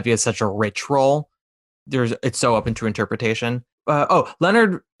because Tevye is such a rich role, it's so open to interpretation.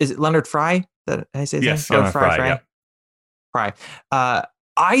 Leonard Fry? Did I say yes, Leonard Fry. Fry.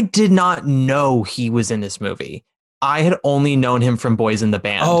 I did not know he was in this movie. I had only known him from Boys in the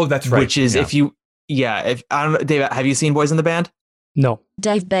Band. Oh, that's right. Which is if I don't know, Dave, have you seen Boys in the Band? No.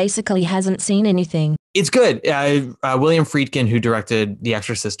 Dave basically hasn't seen anything. It's good. William Friedkin, who directed The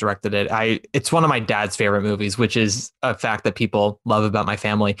Exorcist, directed it. It's one of my dad's favorite movies, which is a fact that people love about my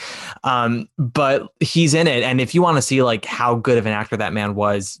family. But he's in it, and if you want to see like how good of an actor that man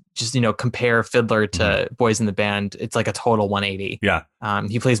was, just compare Fiddler to Boys in the Band. It's like a total 180. Yeah.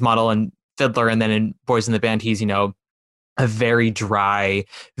 He plays Model and Fiddler, and then in Boys in the Band, he's a very dry,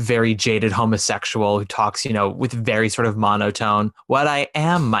 very jaded homosexual who talks, with very sort of monotone. What I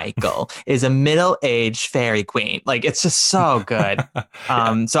am, Michael, is a middle-aged fairy queen. Like, it's just so good.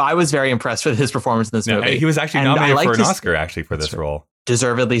 So I was very impressed with his performance in this movie. He was actually nominated for an Oscar, actually, for this role.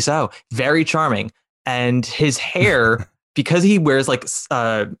 Deservedly so. Very charming. And his hair, because he wears like,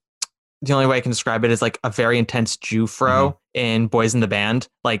 the only way I can describe it is like a very intense Jew fro in Boys in the Band,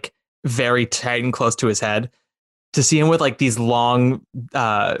 like very tight and close to his head. To see him with like these long,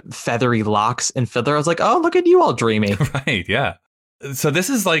 feathery locks and Fiddler, I was like, oh, look at you all dreamy. Right, yeah. So this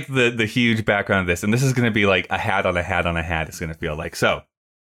is like the huge background of this, and this is going to be like a hat on a hat on a hat, it's going to feel like. So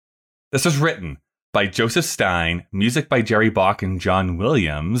this was written by Joseph Stein, music by Jerry Bach and John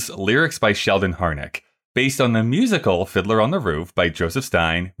Williams, lyrics by Sheldon Harnick. Based on the musical Fiddler on the Roof by Joseph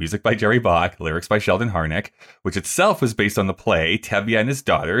Stein, music by Jerry Bach, lyrics by Sheldon Harnick, which itself was based on the play Tevye and His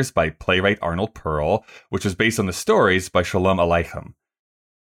Daughters by playwright Arnold Pearl, which was based on the stories by Shalom Aleichem.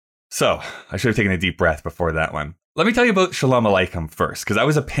 So, I should have taken a deep breath before that one. Let me tell you about Shalom Aleichem first, because that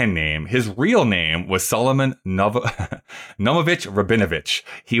was a pen name. His real name was Solomon Nomovich Rabinovich.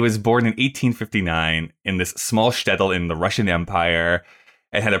 He was born in 1859 in this small shtetl in the Russian Empire,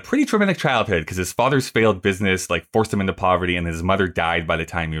 and had a pretty traumatic childhood because his father's failed business forced him into poverty, and his mother died by the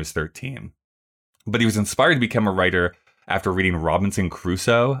time he was 13. But he was inspired to become a writer after reading Robinson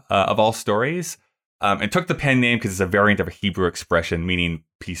Crusoe, of all stories, and took the pen name because it's a variant of a Hebrew expression meaning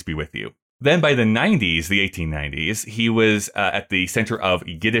peace be with you. Then by the 90s, the 1890s, he was at the center of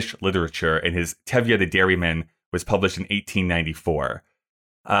Yiddish literature, and his Tevye the Dairyman was published in 1894.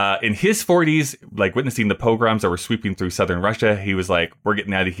 In his 40s, witnessing the pogroms that were sweeping through southern Russia, he was like, we're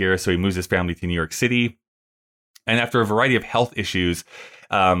getting out of here. So he moves his family to New York City. And after a variety of health issues,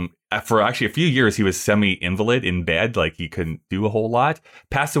 for actually a few years, he was semi-invalid in bed, he couldn't do a whole lot.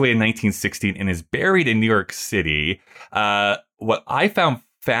 Passed away in 1916 and is buried in New York City. What I found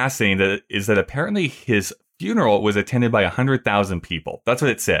fascinating is that apparently his funeral was attended by 100,000 people. That's what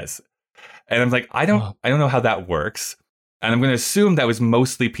it says. And I'm like, I don't know how that works. And I'm going to assume that was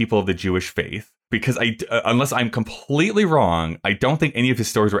mostly people of the Jewish faith, because unless I'm completely wrong, I don't think any of his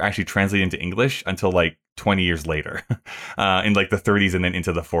stories were actually translated into English until 20 years later, in the 30s and then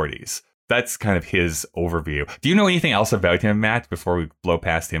into the 40s. That's kind of his overview. Do you know anything else about him, Matt, before we blow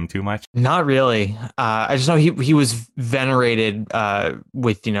past him too much? Not really. I just know he was venerated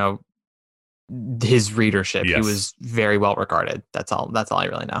with, his readership. Yes. He was very well regarded. That's all I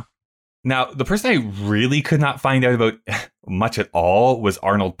really know. Now, the person I really could not find out about much at all was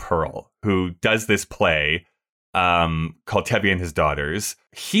Arnold Pearl, who does this play called Tevye and His Daughters.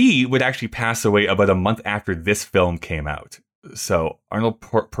 He would actually pass away about a month after this film came out. So Arnold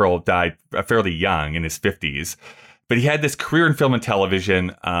Pearl died fairly young, in his 50s. But he had this career in film and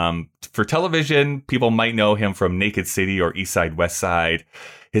television. For television, people might know him from Naked City or East Side, West Side.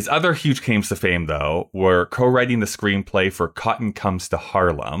 His other huge claims to fame, though, were co-writing the screenplay for Cotton Comes to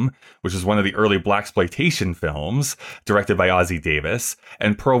Harlem, which was one of the early blaxploitation films directed by Ossie Davis.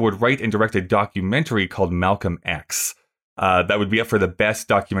 And Pearl would write and direct a documentary called Malcolm X that would be up for the best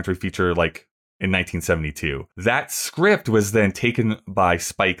documentary feature in 1972. That script was then taken by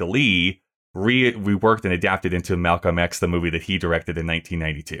Spike Lee, reworked and adapted into Malcolm X, the movie that he directed in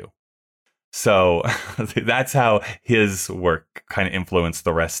 1992. So that's how his work kind of influenced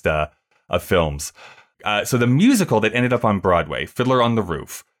the rest of films. So the musical that ended up on Broadway, Fiddler on the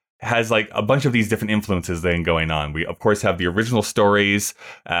Roof, has a bunch of these different influences then going on. We, of course, have the original stories.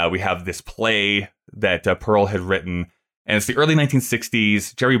 We have this play that Pearl had written. And it's the early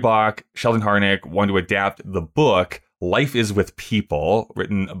 1960s. Jerry Bach, Sheldon Harnick wanted to adapt the book Life is with People,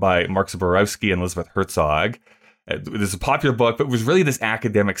 written by Mark Zaborowski and Elizabeth Herzog. This is a popular book, but it was really this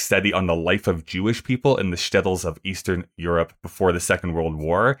academic study on the life of Jewish people in the shtetls of Eastern Europe before the Second World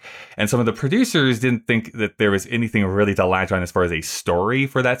War. And some of the producers didn't think that there was anything really to latch on as far as a story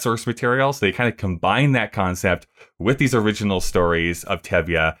for that source material. So they kind of combined that concept with these original stories of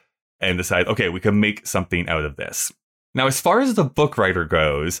Tevye and decided, okay, we can make something out of this. Now, as far as the book writer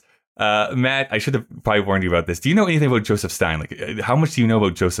goes, Matt, I should have probably warned you about this. Do you know anything about Joseph Stein? How much do you know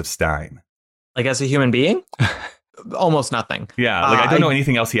about Joseph Stein? As a human being? Almost nothing. Yeah, I don't know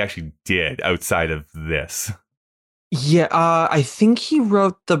anything else he actually did outside of this. Yeah, I think he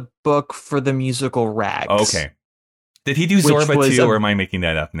wrote the book for the musical Rags. Okay. Did he do Zorba too, or am I making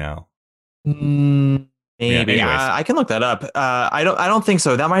that up now? Maybe. Yeah, I can look that up. I don't think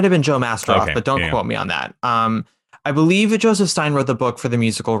so. That might have been Joe Mastroff, but don't quote me on that. I believe Joseph Stein wrote the book for the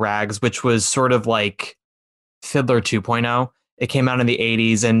musical Rags, which was sort of like Fiddler 2.0. It came out in the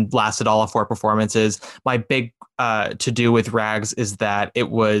 80s and lasted all of 4 performances. My big to-do with Rags is that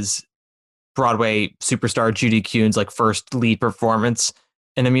it was Broadway superstar Judy Kuhn's like first lead performance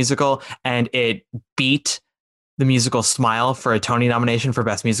in a musical, and it beat the musical Smile for a Tony nomination for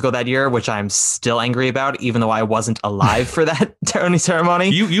Best Musical that year, which I'm still angry about, even though I wasn't alive for that Tony ceremony.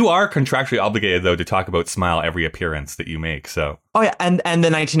 You are contractually obligated, though, to talk about Smile every appearance that you make. So, oh yeah, and the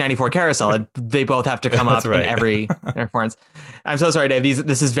 1994 Carousel, they both have to come up in every performance. I'm so sorry, Dave.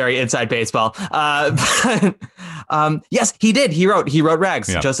 This is very inside baseball. Yes, he did. He wrote Rags.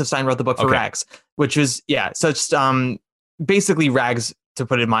 Yeah. Joseph Stein wrote the book for Rags, which was such basically Rags, to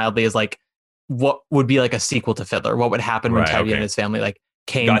put it mildly, is like what would be like a sequel to Fiddler. What would happen when Tevye and his family like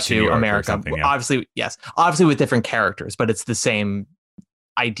came to America? Obviously with different characters, but it's the same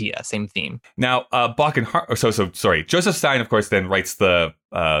idea, same theme. Now, Bach and Joseph Stein, of course, then writes the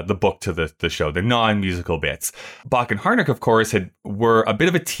book to the show, the non-musical bits. Bach and Harnick, of course, were a bit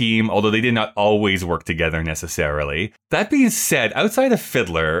of a team, although they did not always work together necessarily. That being said, outside of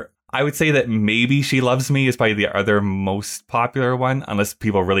Fiddler, I would say that maybe She Loves Me is probably the other most popular one, unless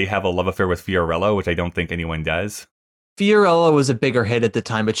people really have a love affair with Fiorello, which I don't think anyone does. Fiorello was a bigger hit at the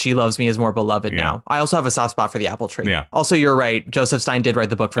time, but She Loves Me is more beloved now. I also have a soft spot for The Apple Tree. Yeah. Also, you're right. Joseph Stein did write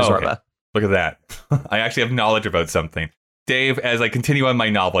the book for Zorba. Okay. Look at that. I actually have knowledge about something. Dave, as I continue on my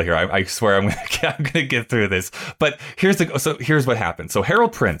novel here, I swear I'm going to get through this. But here's what happened. So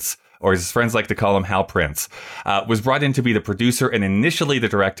Harold Prince, or as his friends like to call him, Hal Prince, was brought in to be the producer and initially the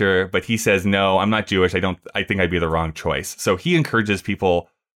director, but he says, no, I'm not Jewish. I think I'd be the wrong choice. So he encourages people,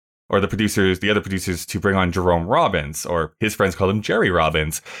 or the other producers, to bring on Jerome Robbins, or his friends called him Jerry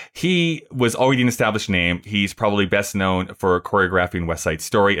Robbins. He was already an established name. He's probably best known for choreographing West Side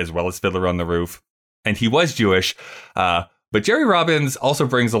Story as well as Fiddler on the Roof. And he was Jewish, but Jerry Robbins also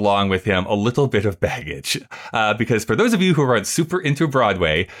brings along with him a little bit of baggage, because for those of you who aren't super into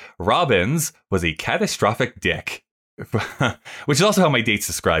Broadway, Robbins was a catastrophic dick, which is also how my dates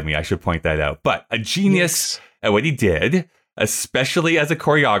describe me. I should point that out. But a genius at what he did, especially as a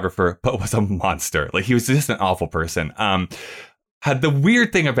choreographer, but was a monster. Like, he was just an awful person. The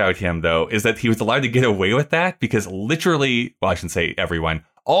weird thing about him, though, is that he was allowed to get away with that because literally, well, I shouldn't say everyone,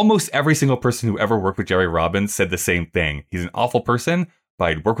 almost every single person who ever worked with Jerry Robbins said the same thing. He's an awful person, but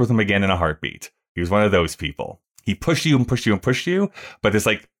I'd work with him again in a heartbeat. He was one of those people. He pushed you and pushed you and pushed you, but it's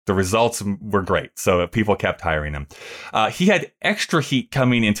like the results were great. So people kept hiring him. He had extra heat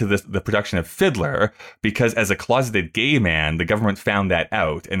coming into the production of Fiddler because as a closeted gay man, the government found that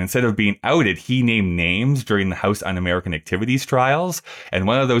out. And instead of being outed, he named names during the House Un-American Activities trials. And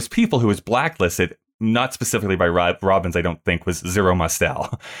one of those people who was blacklisted, not specifically by Robbins, I don't think, was Zero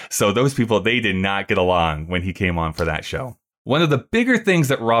Mostel. So those people, they did not get along when he came on for that show. One of the bigger things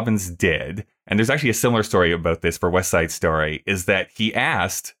that Robbins did, and there's actually a similar story about this for West Side Story, is that he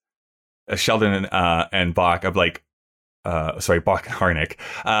asked Sheldon and Bach of Bach and Harnick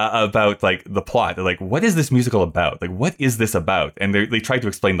about like the plot. They're like, what is this musical about? Like, what is this about? And they tried to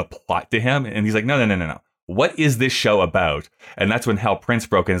explain the plot to him, and he's like, no. What is this show about? And that's when Hal Prince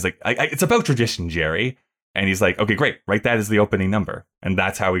broke in. He's like, it's about tradition, Jerry. And he's like, okay, great. Write that as the opening number. And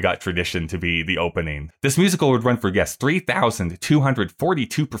that's how we got Tradition to be the opening. This musical would run for,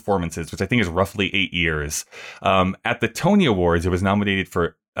 3,242 performances, which I think is roughly 8 years. At the Tony Awards, it was nominated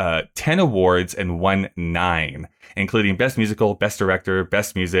for 10 awards and won 9, including Best Musical, Best Director,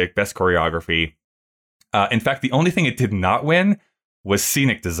 Best Music, Best Choreography. In fact, the only thing it did not win was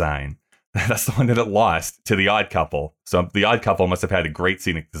Scenic Design. That's the one that it lost to The Odd Couple. So The Odd Couple must have had a great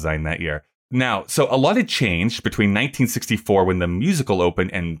scenic design that year. Now, so a lot had changed between 1964 when the musical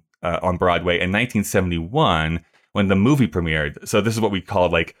opened and on Broadway and 1971 when the movie premiered. So this is what we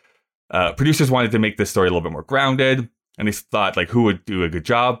call producers wanted to make this story a little bit more grounded. And they thought, who would do a good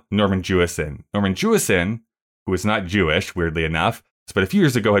job? Norman Jewison. Norman Jewison, who is not Jewish, weirdly enough, but a few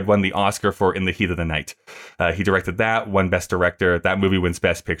years ago had won the Oscar for In the Heat of the Night. He directed that, won Best Director. That movie wins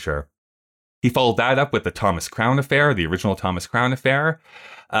Best Picture. He followed that up with the Thomas Crown Affair, the original Thomas Crown Affair.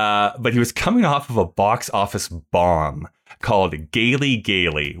 But he was coming off of a box office bomb called Gaily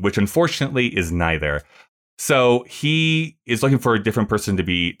Gaily, which unfortunately is neither. So he is looking for a different person to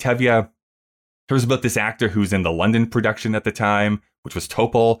be Tevye. It was about this actor who's in the London production at the time, which was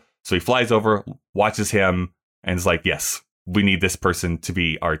Topol. So he flies over, watches him, and is like, yes, we need this person to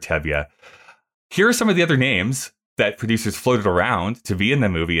be our Tevye. Here are some of the other names that producers floated around to be in the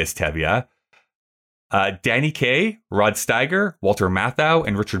movie as Tevye. Danny Kaye, Rod Steiger, Walter Matthau,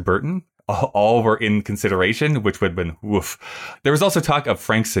 and Richard Burton all were in consideration, which would have been woof. There was also talk of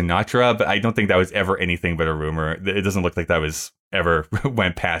Frank Sinatra, but I don't think that was ever anything but a rumor. It doesn't look like that was ever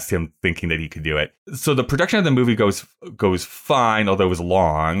went past him thinking that he could do it. So the production of the movie goes fine, although it was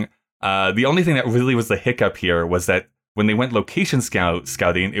long. The only thing that really was the hiccup here was that when they went location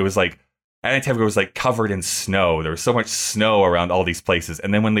scouting, it was like Anatevka was like covered in snow. There was so much snow around all these places.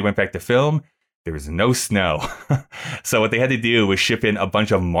 And then when they went back to film, there was no snow. So what they had to do was ship in a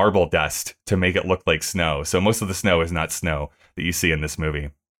bunch of marble dust to make it look like snow. So most of the snow is not snow that you see in this movie.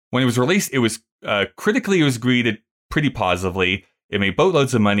 When it was released, it was critically, it was greeted pretty positively. It made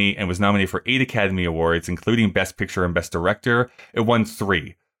boatloads of money and was nominated for 8 Academy Awards, including Best Picture and Best Director. It won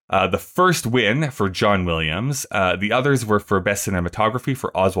 3. The first win for John Williams. The others were for Best Cinematography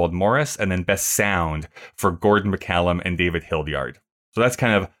for Oswald Morris, and then Best Sound for Gordon McCallum and David Hildyard. So that's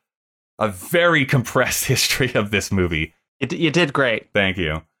kind of a very compressed history of this movie. You did great. Thank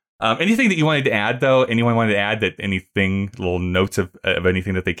you. Anything that you wanted to add, though? Anyone wanted to add that little notes of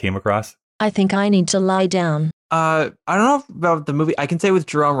anything that they came across? I think I need to lie down. I don't know about the movie. I can say with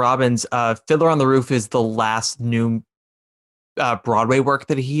Jerome Robbins, Fiddler on the Roof is the last new Broadway work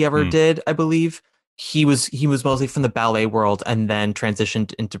that he ever did, I believe. He was mostly from the ballet world and then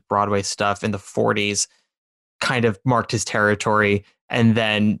transitioned into Broadway stuff in the 40s, kind of marked his territory, and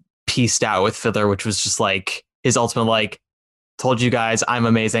then pieced out with Fiddler, which was just like his ultimate, like, told you guys I'm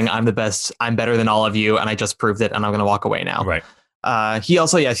amazing, I'm the best, I'm better than all of you, and I just proved it, and I'm going to walk away now. Right. He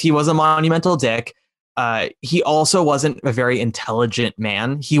also, yes, he was a monumental dick. He also wasn't a very intelligent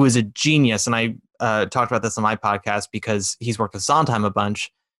man. He was a genius, and I talked about this on my podcast because he's worked with Sondheim a bunch.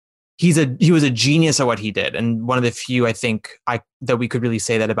 He was a genius at what he did, and one of the few I think that we could really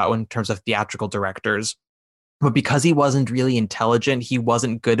say that about in terms of theatrical directors. But because he wasn't really intelligent, he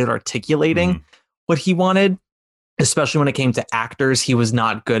wasn't good at articulating what he wanted, especially when it came to actors. He was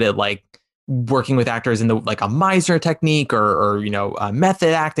not good at like working with actors in the like a Meisner technique or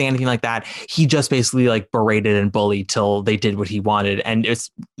method acting, anything like that. He just basically like berated and bullied till they did what he wanted. And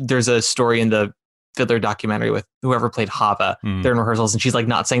there's a story in the Fiddler documentary with whoever played Hava. They're in rehearsals and she's like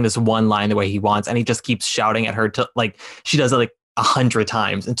not saying this one line the way he wants, and he just keeps shouting at her to like she does it like 100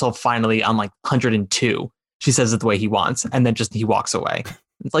 times until finally on like 102 she says it the way he wants, and then just he walks away.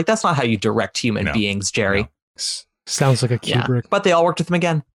 It's like, that's not how you direct human beings, Jerry. No. Sounds like a Kubrick. Yeah, but they all worked with him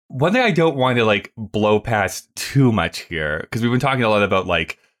again. One thing I don't want to like blow past too much here, because we've been talking a lot about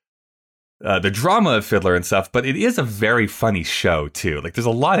like the drama of Fiddler and stuff, but it is a very funny show too. Like there's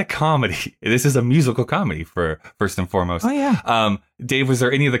a lot of comedy. This is a musical comedy for first and foremost. Oh yeah. Dave, was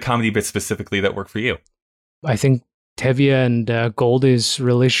there any of the comedy bits specifically that worked for you? I think Tevye and Goldie's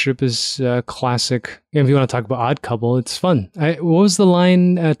relationship is classic. If you want to talk about Odd Couple, it's fun. What was the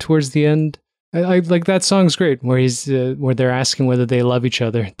line towards the end? I like that song's great, where he's where they're asking whether they love each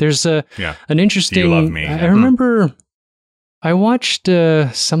other. There's an interesting. Do you love me? I remember I watched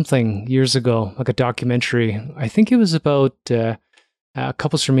something years ago, like a documentary. I think it was about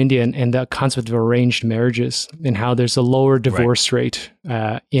couples from India and the concept of arranged marriages and how there's a lower divorce rate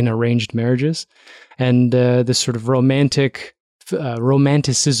in arranged marriages, and this sort of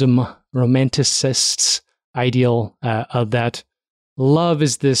romanticist's ideal of that. Love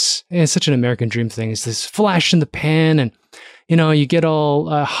is this, it's such an American dream thing. It's this flash in the pan, and you get all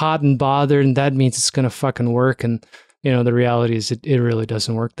hot and bothered, and that means it's going to fucking work. And the reality is it really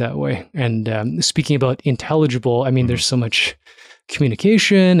doesn't work that way. And speaking about intelligible, I mean, there's so much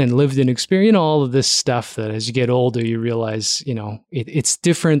communication and lived in experience, all of this stuff that as you get older, you realize, it's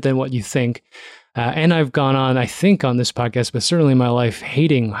different than what you think. And I've gone on, I think on this podcast, but certainly in my life,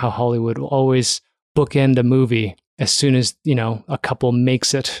 hating how Hollywood will always bookend a movie. As soon as, a couple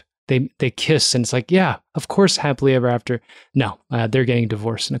makes it, they kiss, and it's like, yeah, of course, happily ever after. No, they're getting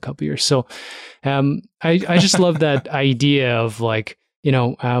divorced in a couple years. So I just love that idea of like,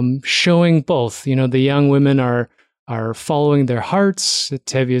 showing both, the young women are following their hearts.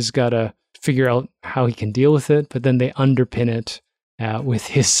 Tevye's got to figure out how he can deal with it, but then they underpin it with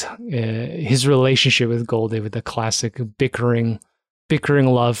his relationship with Goldie, with the classic bickering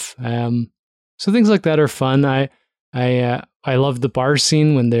love. So things like that are fun. I love the bar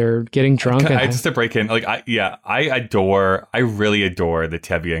scene when they're getting drunk. Just to break in, like, I really adore the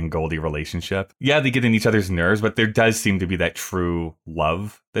Tevye and Goldie relationship. Yeah, they get in each other's nerves, but there does seem to be that true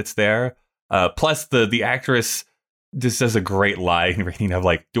love that's there. Plus, the actress just does a great line reading of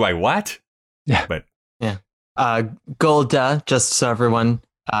like, "Do I what?" Yeah, but yeah, Golda, just so everyone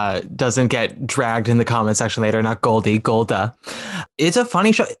doesn't get dragged in the comment section later, not Goldie, Golda. It's a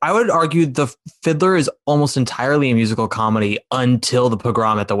funny show. I would argue the Fiddler is almost entirely a musical comedy until the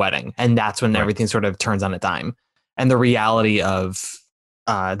pogrom at the wedding. And that's when everything sort of turns on a dime. And the reality of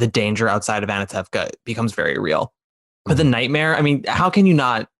the danger outside of Anatevka becomes very real. But the nightmare, I mean, how can you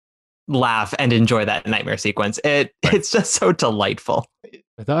not laugh and enjoy that nightmare sequence? It's just so delightful.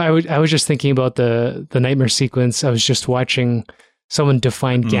 I was just thinking about the nightmare sequence. I was just watching someone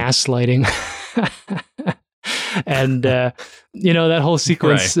define gaslighting. And, that whole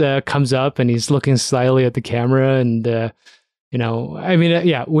sequence comes up and he's looking slyly at the camera. And,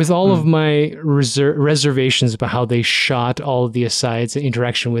 with all of my reservations about how they shot all of the asides and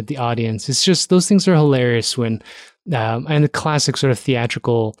interaction with the audience, it's just those things are hilarious when, and the classic sort of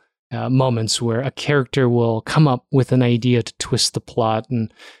theatrical moments where a character will come up with an idea to twist the plot,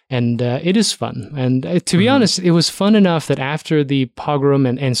 and it is fun. And to be honest, it was fun enough that after the pogrom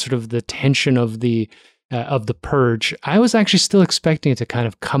and sort of the tension of the purge, I was actually still expecting it to kind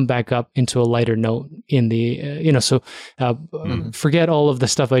of come back up into a lighter note in the forget all of the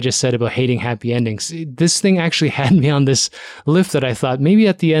stuff I just said about hating happy endings. This thing actually had me on this lift that I thought maybe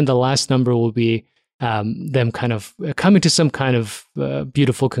at the end the last number will be them kind of coming to some kind of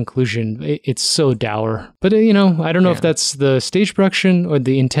beautiful conclusion. It's so dour. But, I don't know if that's the stage production or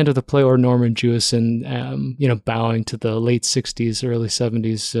the intent of the play or Norman Jewison, bowing to the late 60s, early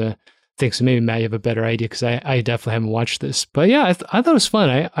 70s thing. So maybe, Matt, you have a better idea because I definitely haven't watched this. But yeah, I thought it was fun.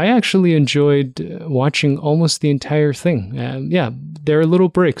 I actually enjoyed watching almost the entire thing. There are little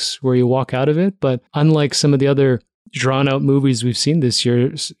breaks where you walk out of it. But unlike some of the other drawn out movies we've seen this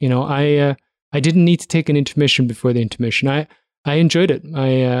year, I didn't need to take an intermission before the intermission. I enjoyed it.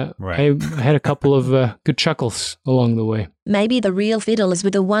 I had a couple of good chuckles along the way. Maybe the real fiddlers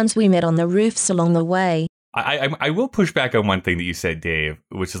were the ones we met on the roofs along the way. I will push back on one thing that you said, Dave,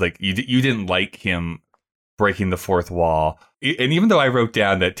 which is like you didn't like him breaking the fourth wall. And even though I wrote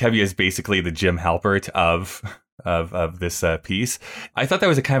down that Tevye is basically the Jim Halpert of this piece, I thought that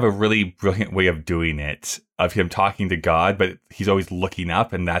was a kind of a really brilliant way of doing it, of him talking to God, but he's always looking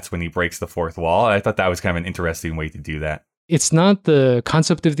up, and that's when he breaks the fourth wall. I thought that was kind of an interesting way to do that. It's not the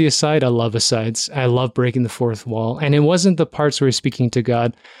concept of the aside. I love asides. I love breaking the fourth wall. And it wasn't the parts where he's speaking to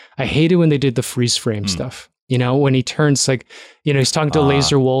God. I hated when they did the freeze frame stuff. When he turns he's talking to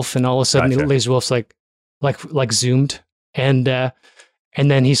Laser Wolf, and all of a sudden Laser Wolf's like zoomed, and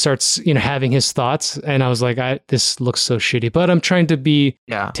then he starts having his thoughts, and I was like, this looks so shitty. But I'm trying to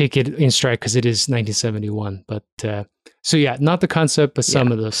take it in stride because it is 1971. But not the concept, but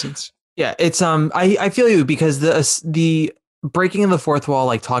some of those scenes. Yeah, it's I feel you, because the breaking of the fourth wall,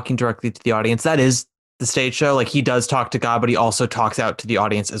 like talking directly to the audience, that is the stage show. Like, he does talk to God, but he also talks out to the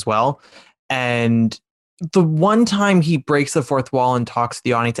audience as well. And the one time he breaks the fourth wall and talks to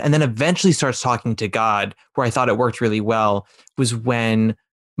the audience and then eventually starts talking to God, where I thought it worked really well, was when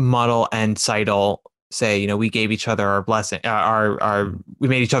Muddle and Seidel say, we gave each other our blessing, we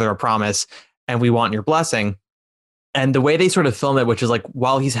made each other a promise, and we want your blessing. And the way they sort of film it, which is like,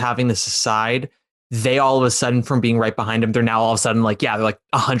 while he's having this aside, they all of a sudden, from being right behind him, they're now all of a sudden they're like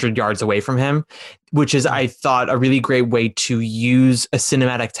 100 yards away from him, which is, I thought, a really great way to use a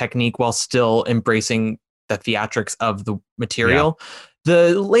cinematic technique while still embracing the theatrics of the material. Yeah.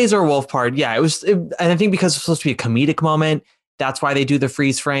 The Laser Wolf part, and I think because it's supposed to be a comedic moment, that's why they do the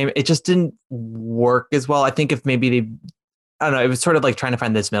freeze frame. It just didn't work as well. I think if maybe I don't know, it was sort of like trying to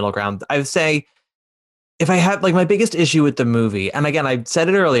find this middle ground. I would say, if I had my biggest issue with the movie, and again, I said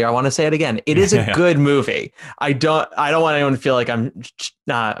it earlier, I want to say it again. It is a good movie. I don't want anyone to feel like am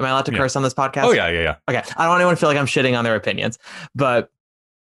I allowed to curse on this podcast? Oh yeah. Okay. I don't want anyone to feel like I'm shitting on their opinions, but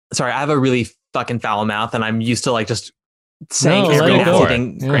sorry, I have a really fucking foul mouth, and I'm used to just saying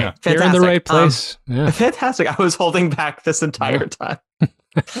everything. Great. Fantastic. You're in the right place. Fantastic. I was holding back this entire time.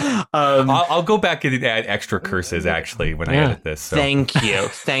 I'll go back and add extra curses actually when I edit this. So.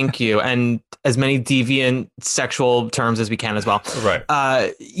 Thank you, and as many deviant sexual terms as we can as well. Right.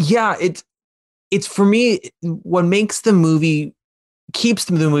 It's for me what makes the movie, keeps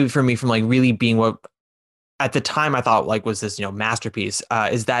the movie for me from really being what at the time I thought was this masterpiece,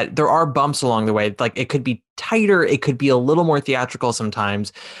 is that there are bumps along the way. It could be tighter, it could be a little more theatrical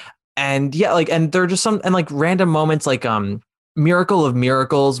sometimes, and and there are just some random moments Miracle of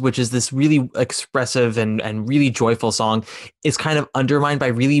Miracles, which is this really expressive and really joyful song, is kind of undermined by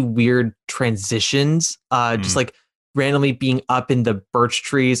really weird transitions, just randomly being up in the birch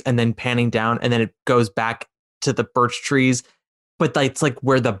trees and then panning down, and then it goes back to the birch trees, but it's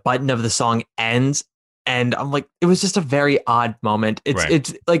where the button of the song ends. And I'm it was just a very odd moment.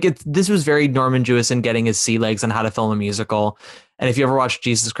 This was very Norman Jewison getting his sea legs on how to film a musical. And if you ever watch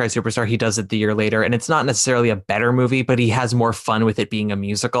Jesus Christ Superstar, he does it the year later. And it's not necessarily a better movie, but he has more fun with it being a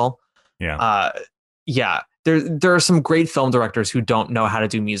musical. Yeah. There are some great film directors who don't know how to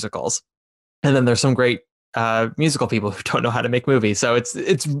do musicals. And then there's some great musical people who don't know how to make movies. So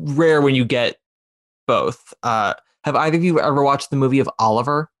it's rare when you get both. Have either of you ever watched the movie of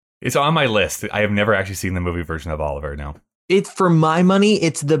Oliver? It's on my list. I have never actually seen the movie version of Oliver, no. For my money,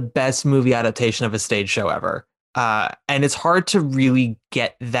 it's the best movie adaptation of a stage show ever. And it's hard to really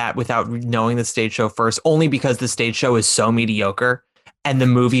get that without knowing the stage show first, only because the stage show is so mediocre and the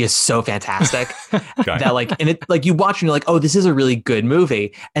movie is so fantastic that you watch and you're like, oh, this is a really good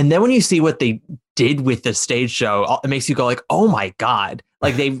movie. And then when you see what they did with the stage show, it makes you go like, oh my God.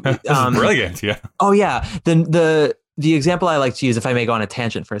 Like they this is brilliant. Yeah. Oh yeah. Then the example I like to use, if I may go on a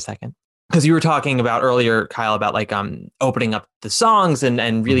tangent for a second, because you were talking about earlier, Kyle, about like opening up the songs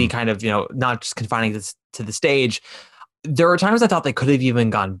and really kind of, not just confining this to the stage. There are times I thought they could have even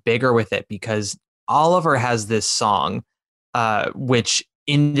gone bigger with it, because Oliver has this song, which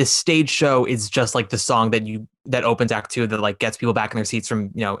in the stage show is just like the song that opens Act 2 that like gets people back in their seats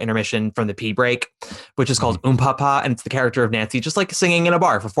from intermission from the pee break, which is called Papa, and it's the character of Nancy just like singing in a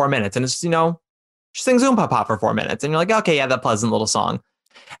bar for 4 minutes, and it's she sings Papa for 4 minutes, and you're like, okay, yeah, that pleasant little song.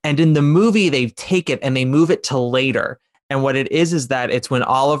 And in the movie, they take it and they move it to later. And what it is that it's when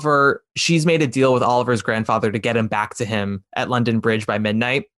she's made a deal with Oliver's grandfather to get him back to him at London Bridge by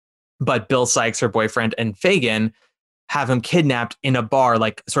midnight. But Bill Sykes, her boyfriend, and Fagin have him kidnapped in a bar,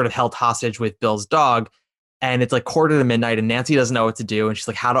 like sort of held hostage with Bill's dog. And it's like 1:45, and Nancy doesn't know what to do. And she's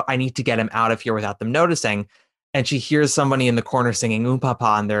like, I need to get him out of here without them noticing. And she hears somebody in the corner singing Papa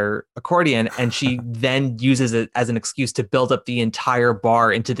on their accordion. And she then uses it as an excuse to build up the entire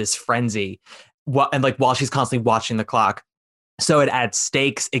bar into this frenzy. While she's constantly watching the clock. So it adds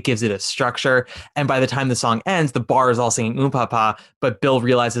stakes, it gives it a structure. And by the time the song ends, the bar is all singing Papa, but Bill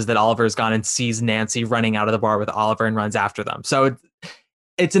realizes that Oliver's gone and sees Nancy running out of the bar with Oliver and runs after them. So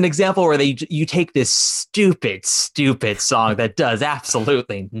it's an example where you take this stupid song that does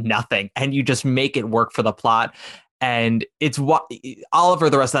absolutely nothing and you just make it work for the plot. And it's what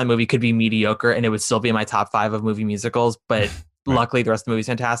Oliver, the rest of that movie could be mediocre and it would still be in my top 5 of movie musicals, but luckily the rest of the movie is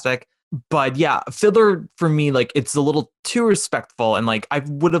fantastic. But yeah, Fiddler for me, like it's a little too respectful, and like I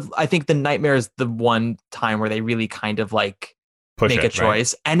think The Nightmare is the one time where they really kind of like make a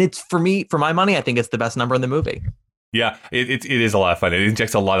choice, right? And it's for my money, I think it's the best number in the movie. Yeah, it is a lot of fun. It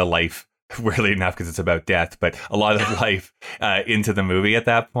injects a lot of life, weirdly enough, because it's about death, but a lot of life into the movie at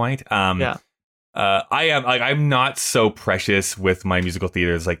that point. I'm not so precious with my musical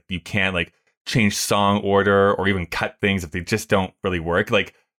theaters. Like you can't like change song order or even cut things if they just don't really work.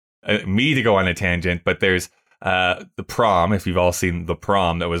 Like. Me to go on a tangent, but there's The Prom, if you've all seen The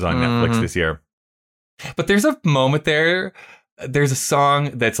Prom that was on Netflix this year. But there's a moment there's a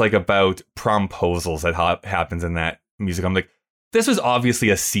song that's like about promposals that happens in that music. I'm like, this was obviously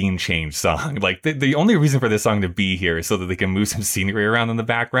a scene change song. Like the only reason for this song to be here is so that they can move some scenery around in the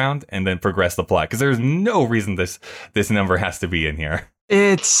background and then progress the plot. Because there's no reason this number has to be in here.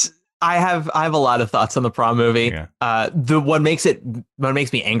 I have a lot of thoughts on The Prom movie. Yeah. What makes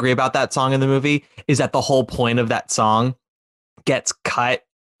me angry about that song in the movie is that the whole point of that song gets cut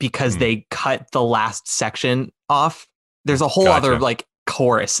because they cut the last section off. There's a whole other like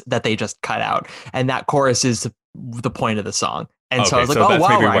chorus that they just cut out, and that chorus is the point of the song. And so I was like, oh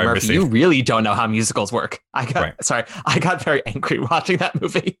wow, Ryan Murphy, you really don't know how musicals work. I got very angry watching that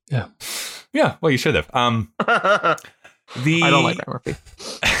movie. Yeah. Well, you should have. I don't like Ryan Murphy.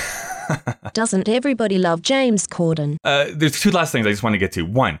 Doesn't everybody love James Corden? There's 2 last things I just want to get to.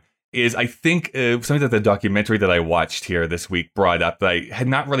 One is I think something that the documentary that I watched here this week brought up that I had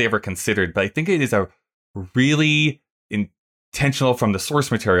not really ever considered, but I think it is a really intentional from the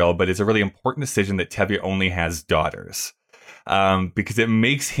source material, but it's a really important decision that Tevye only has daughters. Because it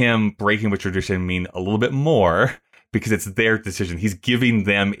makes him breaking with tradition mean a little bit more because it's their decision. He's giving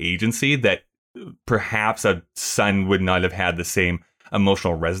them agency that perhaps a son would not have had the same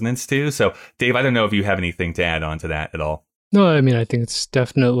emotional resonance to. So, Dave, I don't know if you have anything to add on to that at all. No, I mean, I think it's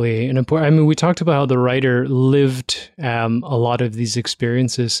definitely an important. I mean, we talked about how the writer lived a lot of these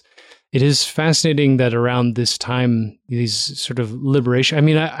experiences. It is fascinating that around this time, these sort of liberation. I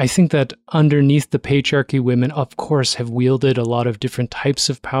mean, I think that underneath the patriarchy, women, of course, have wielded a lot of different types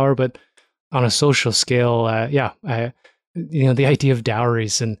of power, but on a social scale, the idea of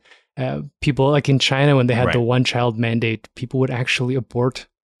dowries and people like in China, when they had the one-child mandate, people would actually abort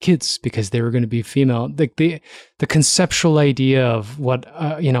kids because they were going to be female. Like the conceptual idea of what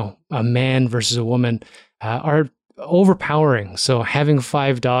a man versus a woman are overpowering. So having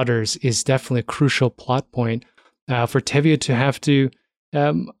 5 daughters is definitely a crucial plot point for Tevye to have to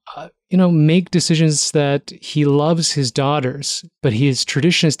make decisions that he loves his daughters, but his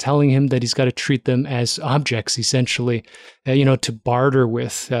tradition is telling him that he's got to treat them as objects, essentially, to barter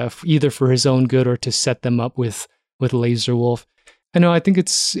with, either for his own good or to set them up with Laser Wolf. I think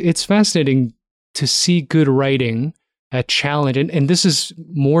it's fascinating to see good writing challenge, and this is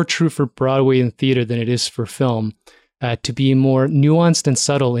more true for Broadway and theater than it is for film. to be more nuanced and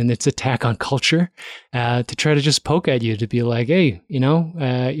subtle in its attack on culture, to try to just poke at you, to be like, hey,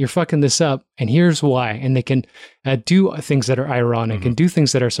 you're fucking this up, and here's why. And they can do things that are ironic and do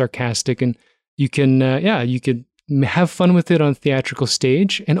things that are sarcastic, and you can, you could have fun with it on theatrical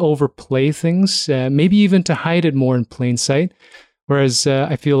stage and overplay things, maybe even to hide it more in plain sight. Whereas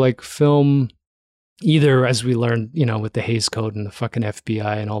I feel like film, either as we learned, with the Hays Code and the fucking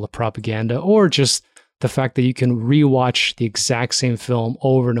FBI and all the propaganda, or just the fact that you can rewatch the exact same film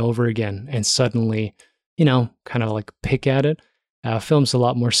over and over again and suddenly, kind of like pick at it. Film's a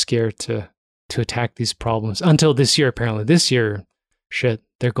lot more scared to attack these problems until this year, apparently. This year, shit,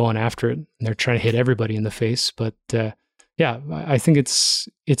 they're going after it and they're trying to hit everybody in the face. But I think it's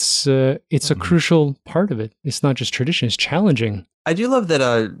a crucial part of it. It's not just tradition, it's challenging. I do love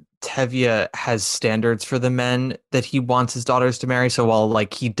that Tevye has standards for the men that he wants his daughters to marry. So while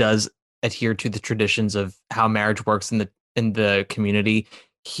like he does adhere to the traditions of how marriage works in the community,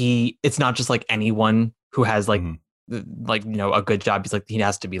 it's not just like anyone who has like a good job. He's like, he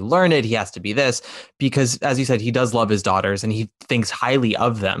has to be learned, he has to be this, because as you said, he does love his daughters and he thinks highly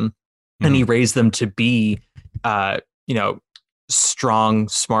of them, and he raised them to be strong,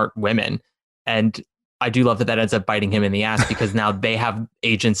 smart women. And I do love that ends up biting him in the ass, because now they have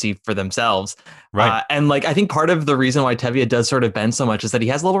agency for themselves. Right. And like, I think part of the reason why Tevye does sort of bend so much is that he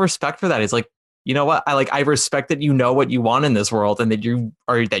has a little respect for that. He's like, you know what? I respect that you know what you want in this world and that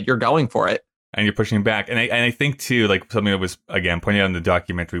you're going for it. And you're pushing back. And I think too, like something that was, again, pointed out in the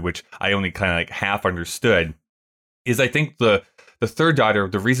documentary, which I only kind of like half understood, is I think the third daughter,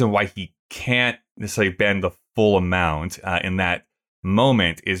 the reason why he can't necessarily bend the full amount in that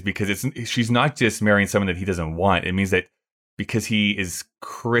moment is because she's not just marrying someone that he doesn't want. It means that because he is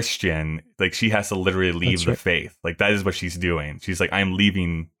Christian, like she has to literally leave the faith. Like that is what she's doing. She's like, I'm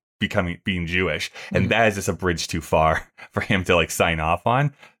leaving being Jewish. And that is just a bridge too far for him to like sign off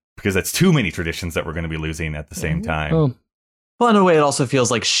on, because that's too many traditions that we're going to be losing at the same time. Well, in a way, it also feels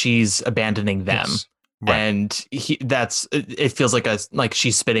like she's abandoning them. Yes. Right. And it feels like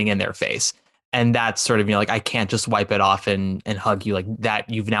she's spitting in their face. And that's sort of, like, I can't just wipe it off and hug you like that.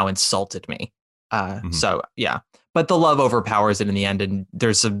 You've now insulted me. So, yeah. But the love overpowers it in the end. And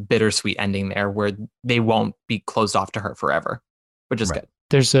there's a bittersweet ending there where they won't be closed off to her forever, which is good.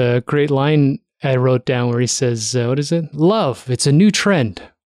 There's a great line I wrote down where he says, what is it? Love. It's a new trend.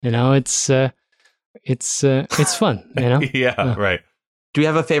 It's fun, Yeah, right. Do you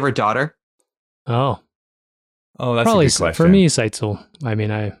have a favorite daughter? Oh, that's probably a good question. For me, Saitzel. I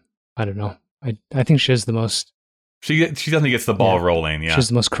mean, I don't know. I think she has the most. She definitely gets the ball rolling. Yeah, she has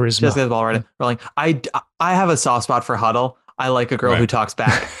the most charisma. She has the ball rolling. I have a soft spot for Huddle. I like a girl who talks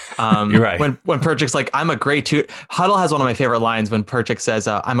back. You're right. When Perchik's like, I'm a great tutor. Huddle has one of my favorite lines when Perchik says,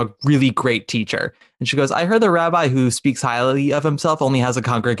 I'm a really great teacher. And she goes, I heard the rabbi who speaks highly of himself only has a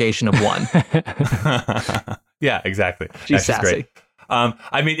congregation of one. Yeah, exactly. She's sassy. Great.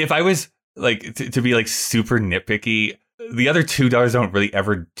 I mean, if I was like to be like super nitpicky, the other two daughters don't really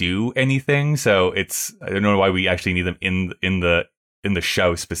ever do anything. So I don't know why we actually need them in the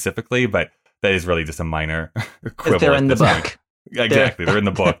show specifically, but that is really just a minor quibble. They're in the book. Exactly. They're in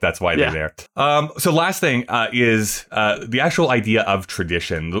the book. That's why they're there. So last thing is the actual idea of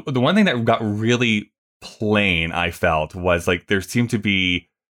tradition. The one thing that got really plain, I felt, was like there seemed to be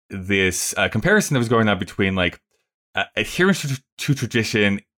this comparison that was going on between like adherence to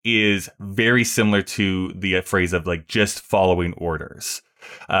tradition is very similar to the phrase of like just following orders,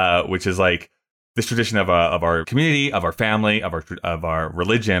 which is like this tradition of our community, of our family, of our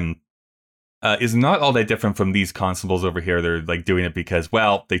religion. Is not all that different from these constables over here. They're like doing it because,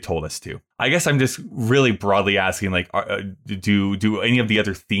 well, they told us to. I guess I'm just really broadly asking, like, do any of the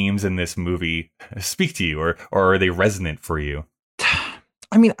other themes in this movie speak to you, or are they resonant for you?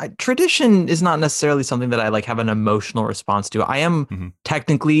 I mean, tradition is not necessarily something that I like have an emotional response to. I am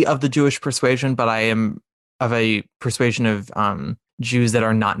technically of the Jewish persuasion, but I am of a persuasion of Jews that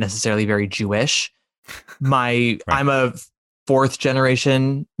are not necessarily very Jewish. I'm a fourth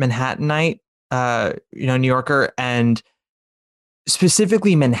generation Manhattanite. New Yorker, and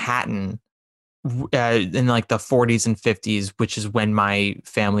specifically Manhattan in like the 40s and 50s, which is when my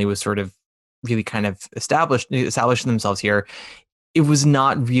family was sort of really kind of establishing themselves here. It was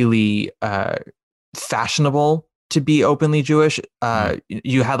not really fashionable to be openly Jewish.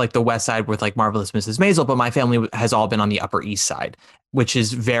 You had like the West Side with like Marvelous Mrs. Maisel, but my family has all been on the Upper East Side, which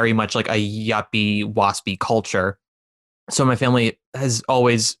is very much like a yuppie, waspy culture. So my family has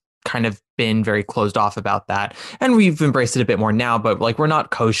always kind of been very closed off about that, and we've embraced it a bit more now, but like we're not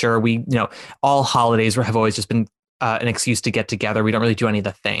kosher. We all holidays have always just been an excuse to get together. We don't really do any of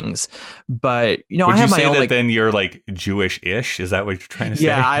the things. But, you know, Would I have you my say own that like, then you're like Jewish-ish? Is that what you're trying to say?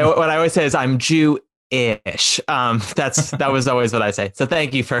 yeah, what I always say is I'm Jew-ish. That was always what I say. So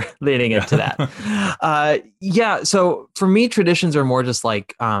thank you for leading into that. Yeah. So for me, traditions are more just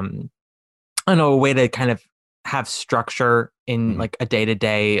like, I don't know, a way to kind of have structure in like a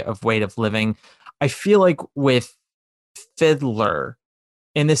day-to-day of way of living. I feel like with Fiddler,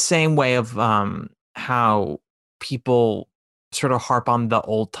 in the same way of how people sort of harp on the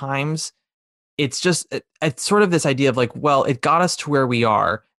old times, it's sort of this idea of like, well, it got us to where we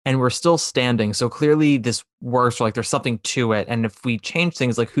are and we're still standing. So clearly this works, or like there's something to it. And if we change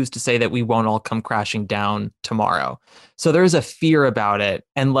things, like who's to say that we won't all come crashing down tomorrow? So there's a fear about it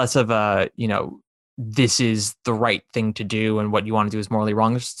and less of a, you know, this is the right thing to do and what you want to do is morally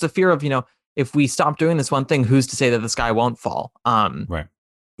wrong. It's just a fear of, you know, if we stop doing this one thing, who's to say that the sky won't fall? Right.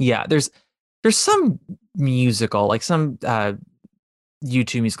 Yeah, there's some musical, like some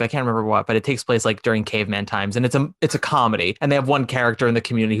YouTube musical, I can't remember what, but it takes place like during caveman times, and it's a comedy, and they have one character in the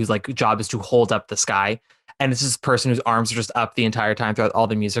community whose like job is to hold up the sky, and it's this person whose arms are just up the entire time throughout all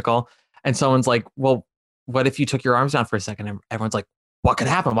the musical, and someone's like, well, what if you took your arms down for a second? And everyone's like, what could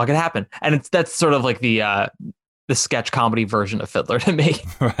happen? What could happen? And that's sort of like the sketch comedy version of Fiddler to me.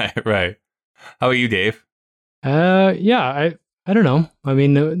 Right. How about you, Dave? Yeah, I don't know. I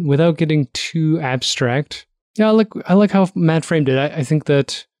mean, without getting too abstract, yeah, I like how Matt framed it. I think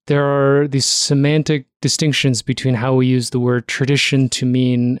that there are these semantic distinctions between how we use the word tradition to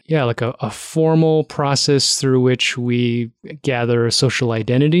mean, yeah, like a formal process through which we gather a social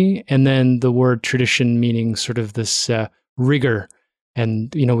identity, and then the word tradition meaning sort of this rigor.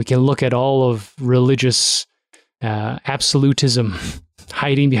 And, you know, we can look at all of religious absolutism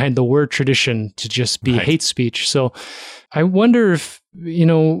hiding behind the word tradition to just be hate speech. So I wonder if, you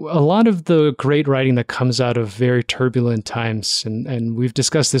know, a lot of the great writing that comes out of very turbulent times, and we've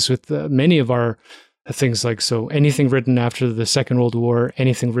discussed this with many of our things, like, so anything written after the Second World War,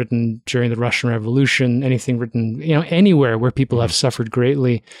 anything written during the Russian Revolution, anything written, you know, anywhere where people have suffered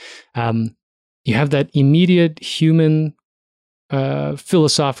greatly, you have that immediate human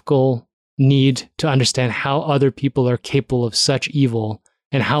philosophical need to understand how other people are capable of such evil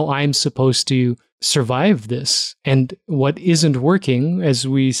and how I'm supposed to survive this. And what isn't working, as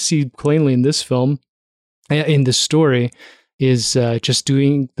we see plainly in this film, in this story, is just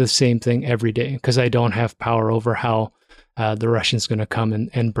doing the same thing every day because I don't have power over how the Russians going to come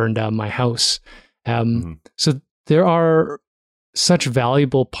and burn down my house. So there are such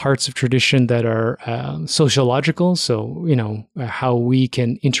valuable parts of tradition that are sociological. So, you know, how we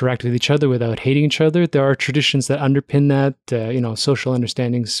can interact with each other without hating each other. There are traditions that underpin that, you know, social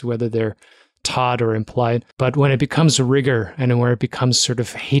understandings, whether they're taught or implied. But when it becomes rigor and where it becomes sort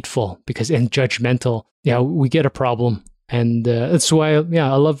of hateful and judgmental, yeah, we get a problem. And that's why,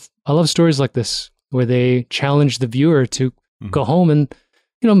 yeah, I love stories like this where they challenge the viewer to go home and,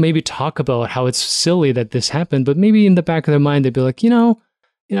 you know, maybe talk about how it's silly that this happened, but maybe in the back of their mind, they'd be like, you know,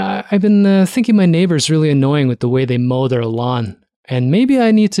 I've been thinking my neighbor's really annoying with the way they mow their lawn. And maybe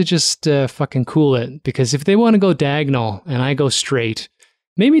I need to just fucking cool it, because if they want to go diagonal and I go straight,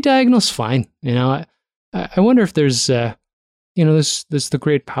 maybe diagonal's fine. You know, I wonder if there's, you know, there's the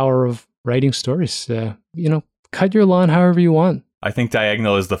great power of writing stories. You know, cut your lawn however you want. I think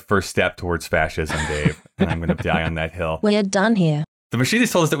diagonal is the first step towards fascism, Dave, and I'm going to die on that hill. We're done here. The machine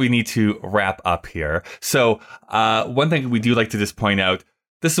has told us that we need to wrap up here. So one thing we do like to just point out,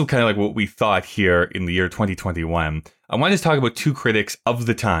 this is kind of like what we thought here in the year 2021. I wanted to talk about two critics of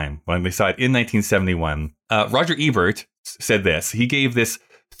the time when they saw it in 1971. Roger Ebert said this. He gave this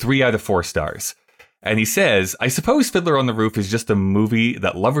 3 out of 4 stars. And he says, I suppose Fiddler on the Roof is just a movie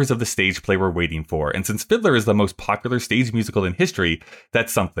that lovers of the stage play were waiting for. And since Fiddler is the most popular stage musical in history,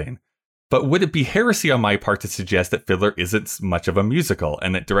 that's something. But would it be heresy on my part to suggest that Fiddler isn't much of a musical,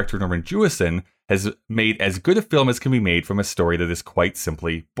 and that director Norman Jewison has made as good a film as can be made from a story that is quite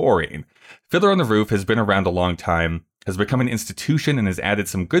simply boring? Fiddler on the Roof has been around a long time, has become an institution, and has added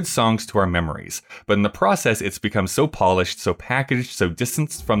some good songs to our memories. But in the process, it's become so polished, so packaged, so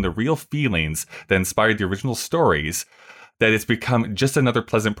distanced from the real feelings that inspired the original stories, that it's become just another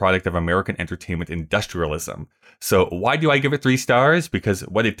pleasant product of American entertainment industrialism. So why do I give it 3 stars? Because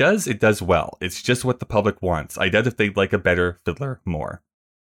what it does well. It's just what the public wants. I doubt if they'd like a better Fiddler more.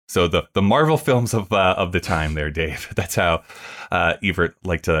 So the Marvel films of the time there, Dave. That's how Evert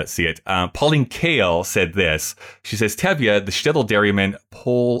liked to see it. Pauline Kael said this. She says, Tevye, the shtetl dairyman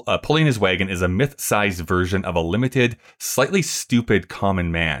pulling his wagon, is a myth-sized version of a limited, slightly stupid common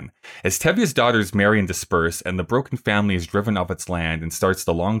man. As Tevye's daughters marry and disperse, and the broken family is driven off its land and starts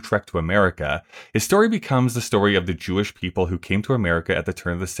the long trek to America, his story becomes the story of the Jewish people who came to America at the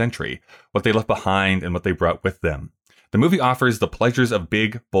turn of the century, what they left behind and what they brought with them. The movie offers the pleasures of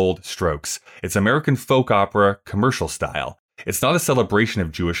big, bold strokes. It's American folk opera, commercial style. It's not a celebration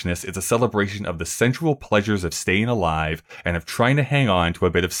of Jewishness, it's a celebration of the sensual pleasures of staying alive and of trying to hang on to a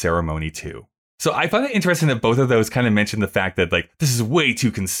bit of ceremony too. So I find it interesting that both of those kind of mention the fact that like this is way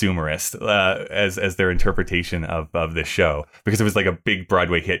too consumerist as their interpretation of this show, because it was like a big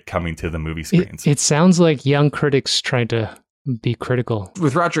Broadway hit coming to the movie screens. It sounds like young critics trying to be critical.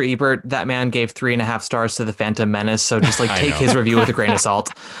 With Roger Ebert, that man gave 3.5 stars to The Phantom Menace, so just like take his review with a grain of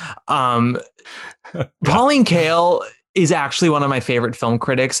salt. Pauline Kael is actually one of my favorite film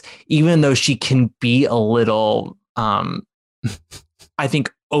critics, even though she can be a little, I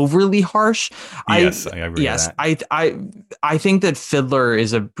think, overly harsh. Yes, I agree with that. I think that Fiddler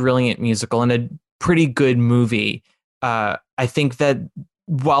is a brilliant musical and a pretty good movie. I think that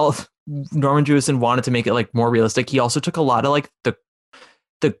while Norman Jewison wanted to make it like more realistic, he also took a lot of like the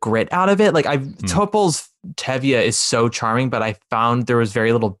grit out of it. Like Topol's Tevye is so charming, but I found there was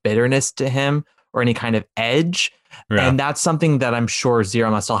very little bitterness to him or any kind of edge. Yeah. And that's something that I'm sure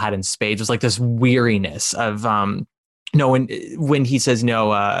Zero Mostel had in spades, was like this weariness of when he says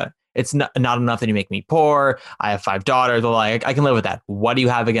it's not enough that you make me poor. I have 5 daughters. Well, I can live with that. What do you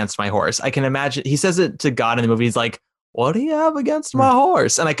have against my horse? I can imagine he says it to God in the movie. He's like, what do you have against my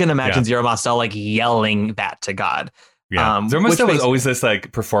horse? And I can imagine Zero Mostel like yelling that to God. Yeah, Zero Mostel was always this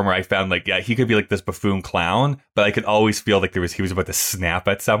like performer. I found like, he could be like this buffoon clown, but I could always feel like he was about to snap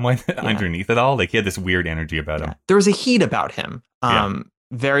at someone underneath it all. Like he had this weird energy about him. There was a heat about him.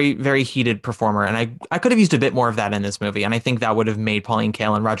 Very, very heated performer. And I could have used a bit more of that in this movie. And I think that would have made Pauline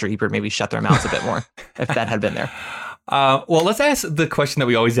Kael and Roger Ebert maybe shut their mouths a bit more if that had been there. Well, let's ask the question that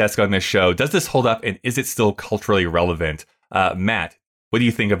we always ask on this show. Does this hold up, and is it still culturally relevant? Matt, what do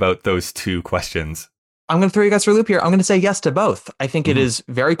you think about those two questions? I'm going to throw you guys for a loop here. I'm going to say yes to both. I think it is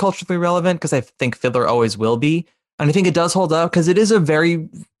very culturally relevant because I think Fiddler always will be. And I think it does hold up because it is a very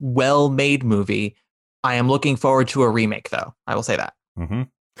well-made movie. I am looking forward to a remake, though. I will say that.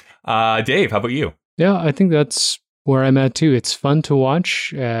 Mm-hmm. Dave, how about you? Yeah, I think that's where I'm at, too. It's fun to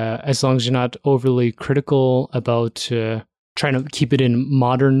watch as long as you're not overly critical about trying to keep it in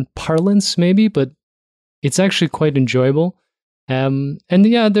modern parlance, maybe. But it's actually quite enjoyable. And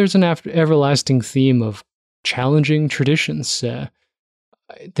yeah, there's an everlasting theme of challenging traditions.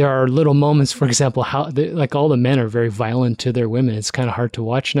 There are little moments, for example, how like all the men are very violent to their women. It's kind of hard to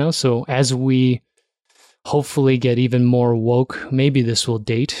watch now. So as we hopefully get even more woke, maybe this will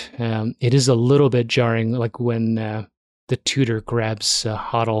date. It is a little bit jarring, like when the tutor grabs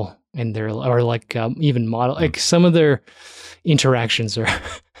Hoddle and they're, or like even Model, like some of their interactions are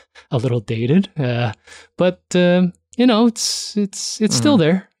a little dated. But you know, it's still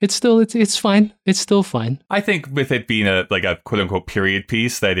there. It's fine. It's still fine. I think with it being a quote unquote period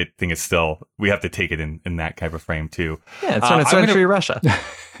piece, that it's still, we have to take it in that type of frame too. Yeah, it's turn century Russia.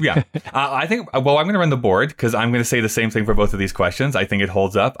 Yeah. I think, I'm going to run the board because I'm going to say the same thing for both of these questions. I think it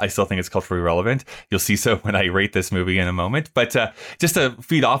holds up. I still think it's culturally relevant. You'll see so when I rate this movie in a moment. But just to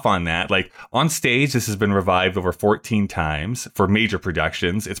feed off on that, like on stage, this has been revived over 14 times for major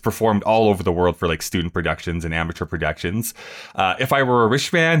productions. It's performed all over the world for like student productions and amateur productions. If I Were a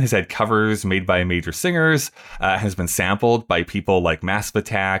Rich Man has had covers made by major singers, has been sampled by people like Massive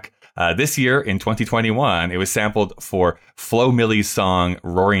Attack. This year, in 2021, it was sampled for Flo Milli's song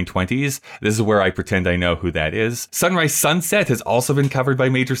Roaring Twenties. This is where I pretend I know who that is. Sunrise Sunset has also been covered by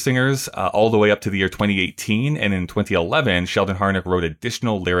major singers all the way up to the year 2018. And in 2011, Sheldon Harnick wrote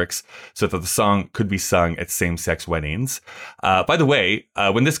additional lyrics so that the song could be sung at same-sex weddings. By the way,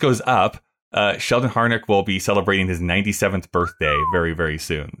 when this goes up, Sheldon Harnick will be celebrating his 97th birthday very, very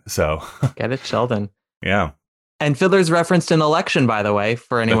soon. So get it, Sheldon. Yeah. And Fiddler's referenced in Election, by the way,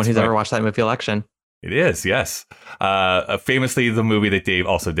 for anyone who's ever watched that movie, Election. It is, yes. Famously, the movie that Dave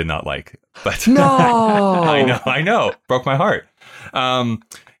also did not like. But no, I know, broke my heart. And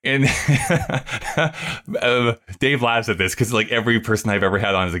Dave laughs at this because like every person I've ever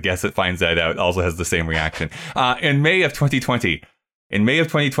had on as a guest that finds that out also has the same reaction. In May of 2020,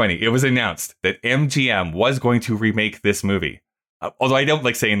 it was announced that MGM was going to remake this movie. Although I don't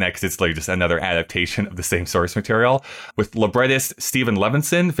like saying that because it's like just another adaptation of the same source material. With librettist Stephen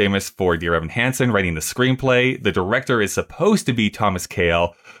Levinson, famous for Dear Evan Hansen, writing the screenplay. The director is supposed to be Thomas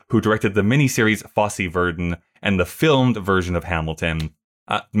Kail, who directed the miniseries Fosse Verdon and the filmed version of Hamilton.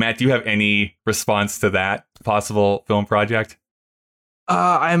 Matt, do you have any response to that possible film project?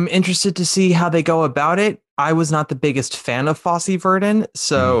 I'm interested to see how they go about it. I was not the biggest fan of Fosse Verdon,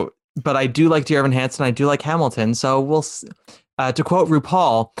 so but I do like Dear Evan Hansen. I do like Hamilton. So we'll. To quote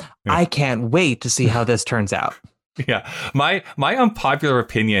RuPaul, I can't wait to see how this turns out. Yeah, my unpopular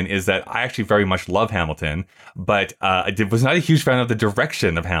opinion is that I actually very much love Hamilton, but I was not a huge fan of the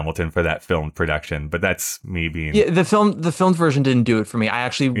direction of Hamilton for that film production. But that's me being the film version didn't do it for me. I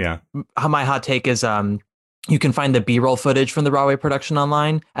actually my hot take is you can find the B-roll footage from the Broadway production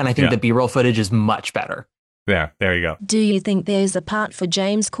online, and I think the B-roll footage is much better. There you go. Do you think there's a part for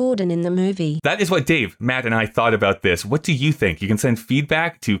James Corden in the movie? That is what Dave, Matt, and I thought about this. What do you think? You can send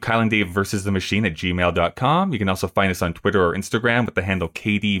feedback to KyleandDaveVersusTheMachine at gmail.com. You can also find us on Twitter or Instagram with the handle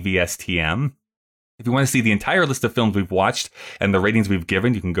KDVSTM. If you want to see the entire list of films we've watched and the ratings we've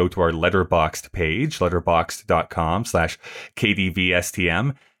given, you can go to our Letterboxd page,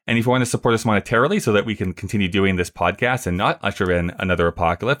 letterboxd.com/KDVSTM. And if you want to support us monetarily so that we can continue doing this podcast and not usher in another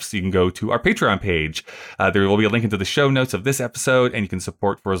apocalypse, you can go to our Patreon page. There will be a link into the show notes of this episode, and you can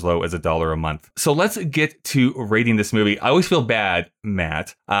support for as low as $1 a month. So let's get to rating this movie. I always feel bad,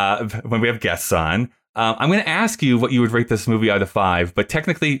 Matt, when we have guests on. I'm going to ask you what you would rate this movie out of 5, but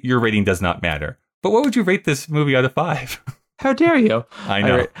technically your rating does not matter. But what would you rate this movie out of 5? How dare you? I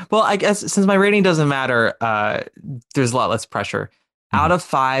know. Well, I guess since my rating doesn't matter, there's a lot less pressure. Out of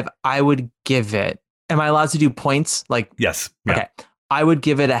 5, I would give it. Am I allowed to do points? Yes. Yeah. Okay. I would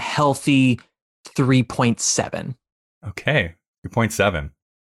give it a healthy 3.7. Okay. 3.7.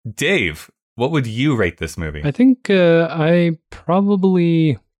 Dave, what would you rate this movie? I think I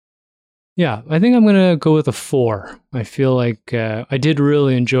probably... Yeah, I think I'm going to go with a 4. I feel like I did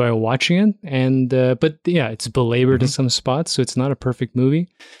really enjoy watching it. But yeah, it's belabored in some spots, so it's not a perfect movie.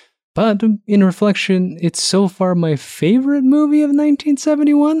 But in reflection, it's so far my favorite movie of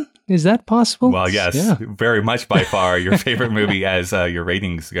 1971. Is that possible? Well, yes, very much by far your favorite movie as your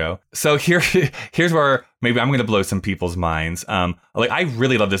ratings go. So here's where maybe I'm going to blow some people's minds. I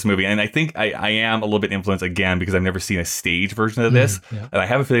really love this movie, and I think I am a little bit influenced again because I've never seen a stage version of this, and I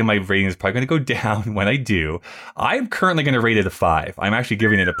have a feeling my rating is probably going to go down when I do. I'm currently going to rate it a 5. I'm actually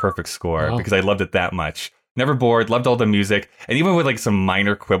giving it a perfect score because I loved it that much. Never bored, loved all the music, and even with some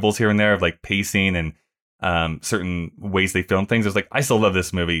minor quibbles here and there of pacing and certain ways they film things, I still love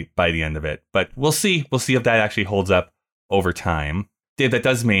this movie by the end of it. But we'll see if that actually holds up over time. Dave, that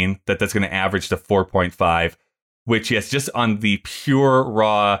does mean that that's going to average to 4.5, which yes, just on the pure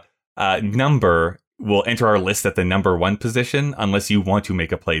raw number will enter our list at the number 1 position, unless you want to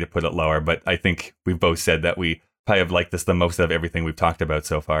make a play to put it lower. But I think we've both said that we probably have liked this the most of everything we've talked about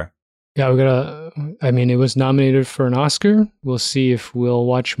so far. Yeah, it was nominated for an Oscar. We'll see if we'll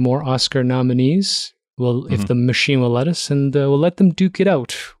watch more Oscar nominees. If the machine will let us, and we'll let them duke it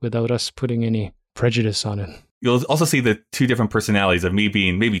out without us putting any prejudice on it. You'll also see the 2 different personalities of me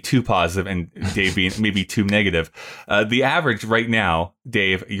being maybe too positive and Dave being maybe too negative. The average right now,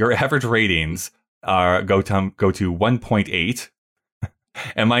 Dave, your average ratings go to 1.8.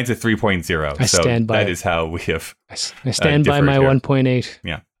 And mine's a 3.0. I stand by that is how we have. I stand by my 1.8.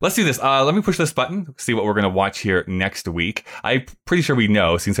 Yeah. Let's do this. Let me push this button, see what we're going to watch here next week. I'm pretty sure we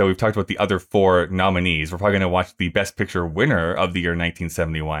know, since we've talked about the other 4 nominees. We're probably going to watch the Best Picture winner of the year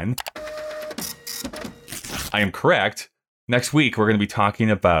 1971. I am correct. Next week, we're going to be talking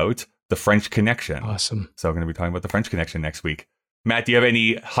about The French Connection. Awesome. So we're going to be talking about The French Connection next week. Matt, do you have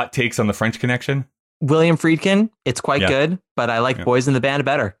any hot takes on The French Connection? William Friedkin, it's quite good, but I like Boys in the Band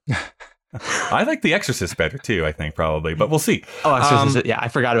better. I like The Exorcist better too, I think, probably, but we'll see. Oh, Exorcist. I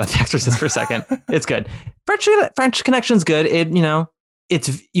forgot about The Exorcist for a second. It's good. French Connection's good.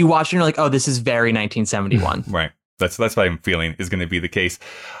 It's you watch and you're like, oh, this is very 1971. Right. That's what I'm feeling is going to be the case.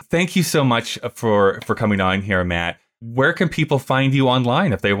 Thank you so much for coming on here, Matt. Where can people find you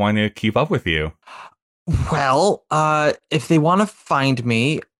online if they want to keep up with you? Well, if they want to find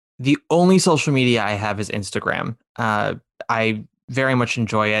me, the only social media I have is Instagram. I very much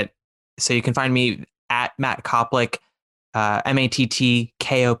enjoy it. So you can find me at Matt Koplik,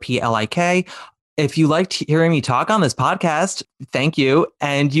 MattKoplik. If you liked hearing me talk on this podcast, thank you.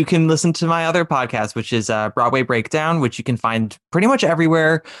 And you can listen to my other podcast, which is Broadway Breakdown, which you can find pretty much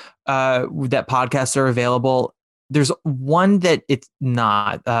everywhere that podcasts are available. There's one that it's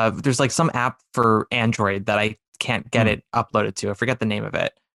not. There's some app for Android that I can't get it uploaded to. I forget the name of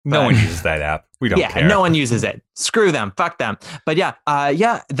it. No one uses that app. We don't care. No one uses it. Screw them. Fuck them. But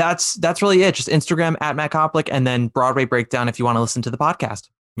that's really it. Just Instagram at Matt Koplik, and then Broadway Breakdown if you want to listen to the podcast.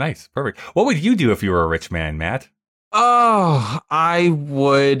 Nice. Perfect. What would you do if you were a rich man, Matt? Oh, I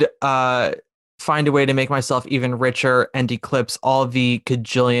would find a way to make myself even richer and eclipse all the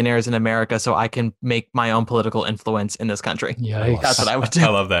cajillionaires in America so I can make my own political influence in this country. Yikes. That's what I would do. I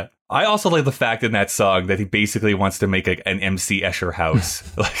love that. I also like the fact in that song that he basically wants to make an MC Escher house.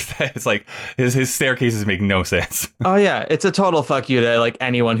 It's like his staircases make no sense. Oh yeah, it's a total fuck you to like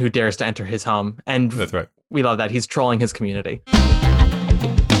anyone who dares to enter his home, and That's right. we love that. He's trolling his community.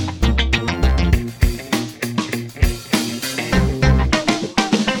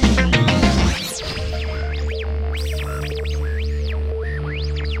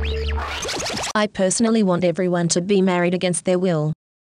 I personally want everyone to be married against their will.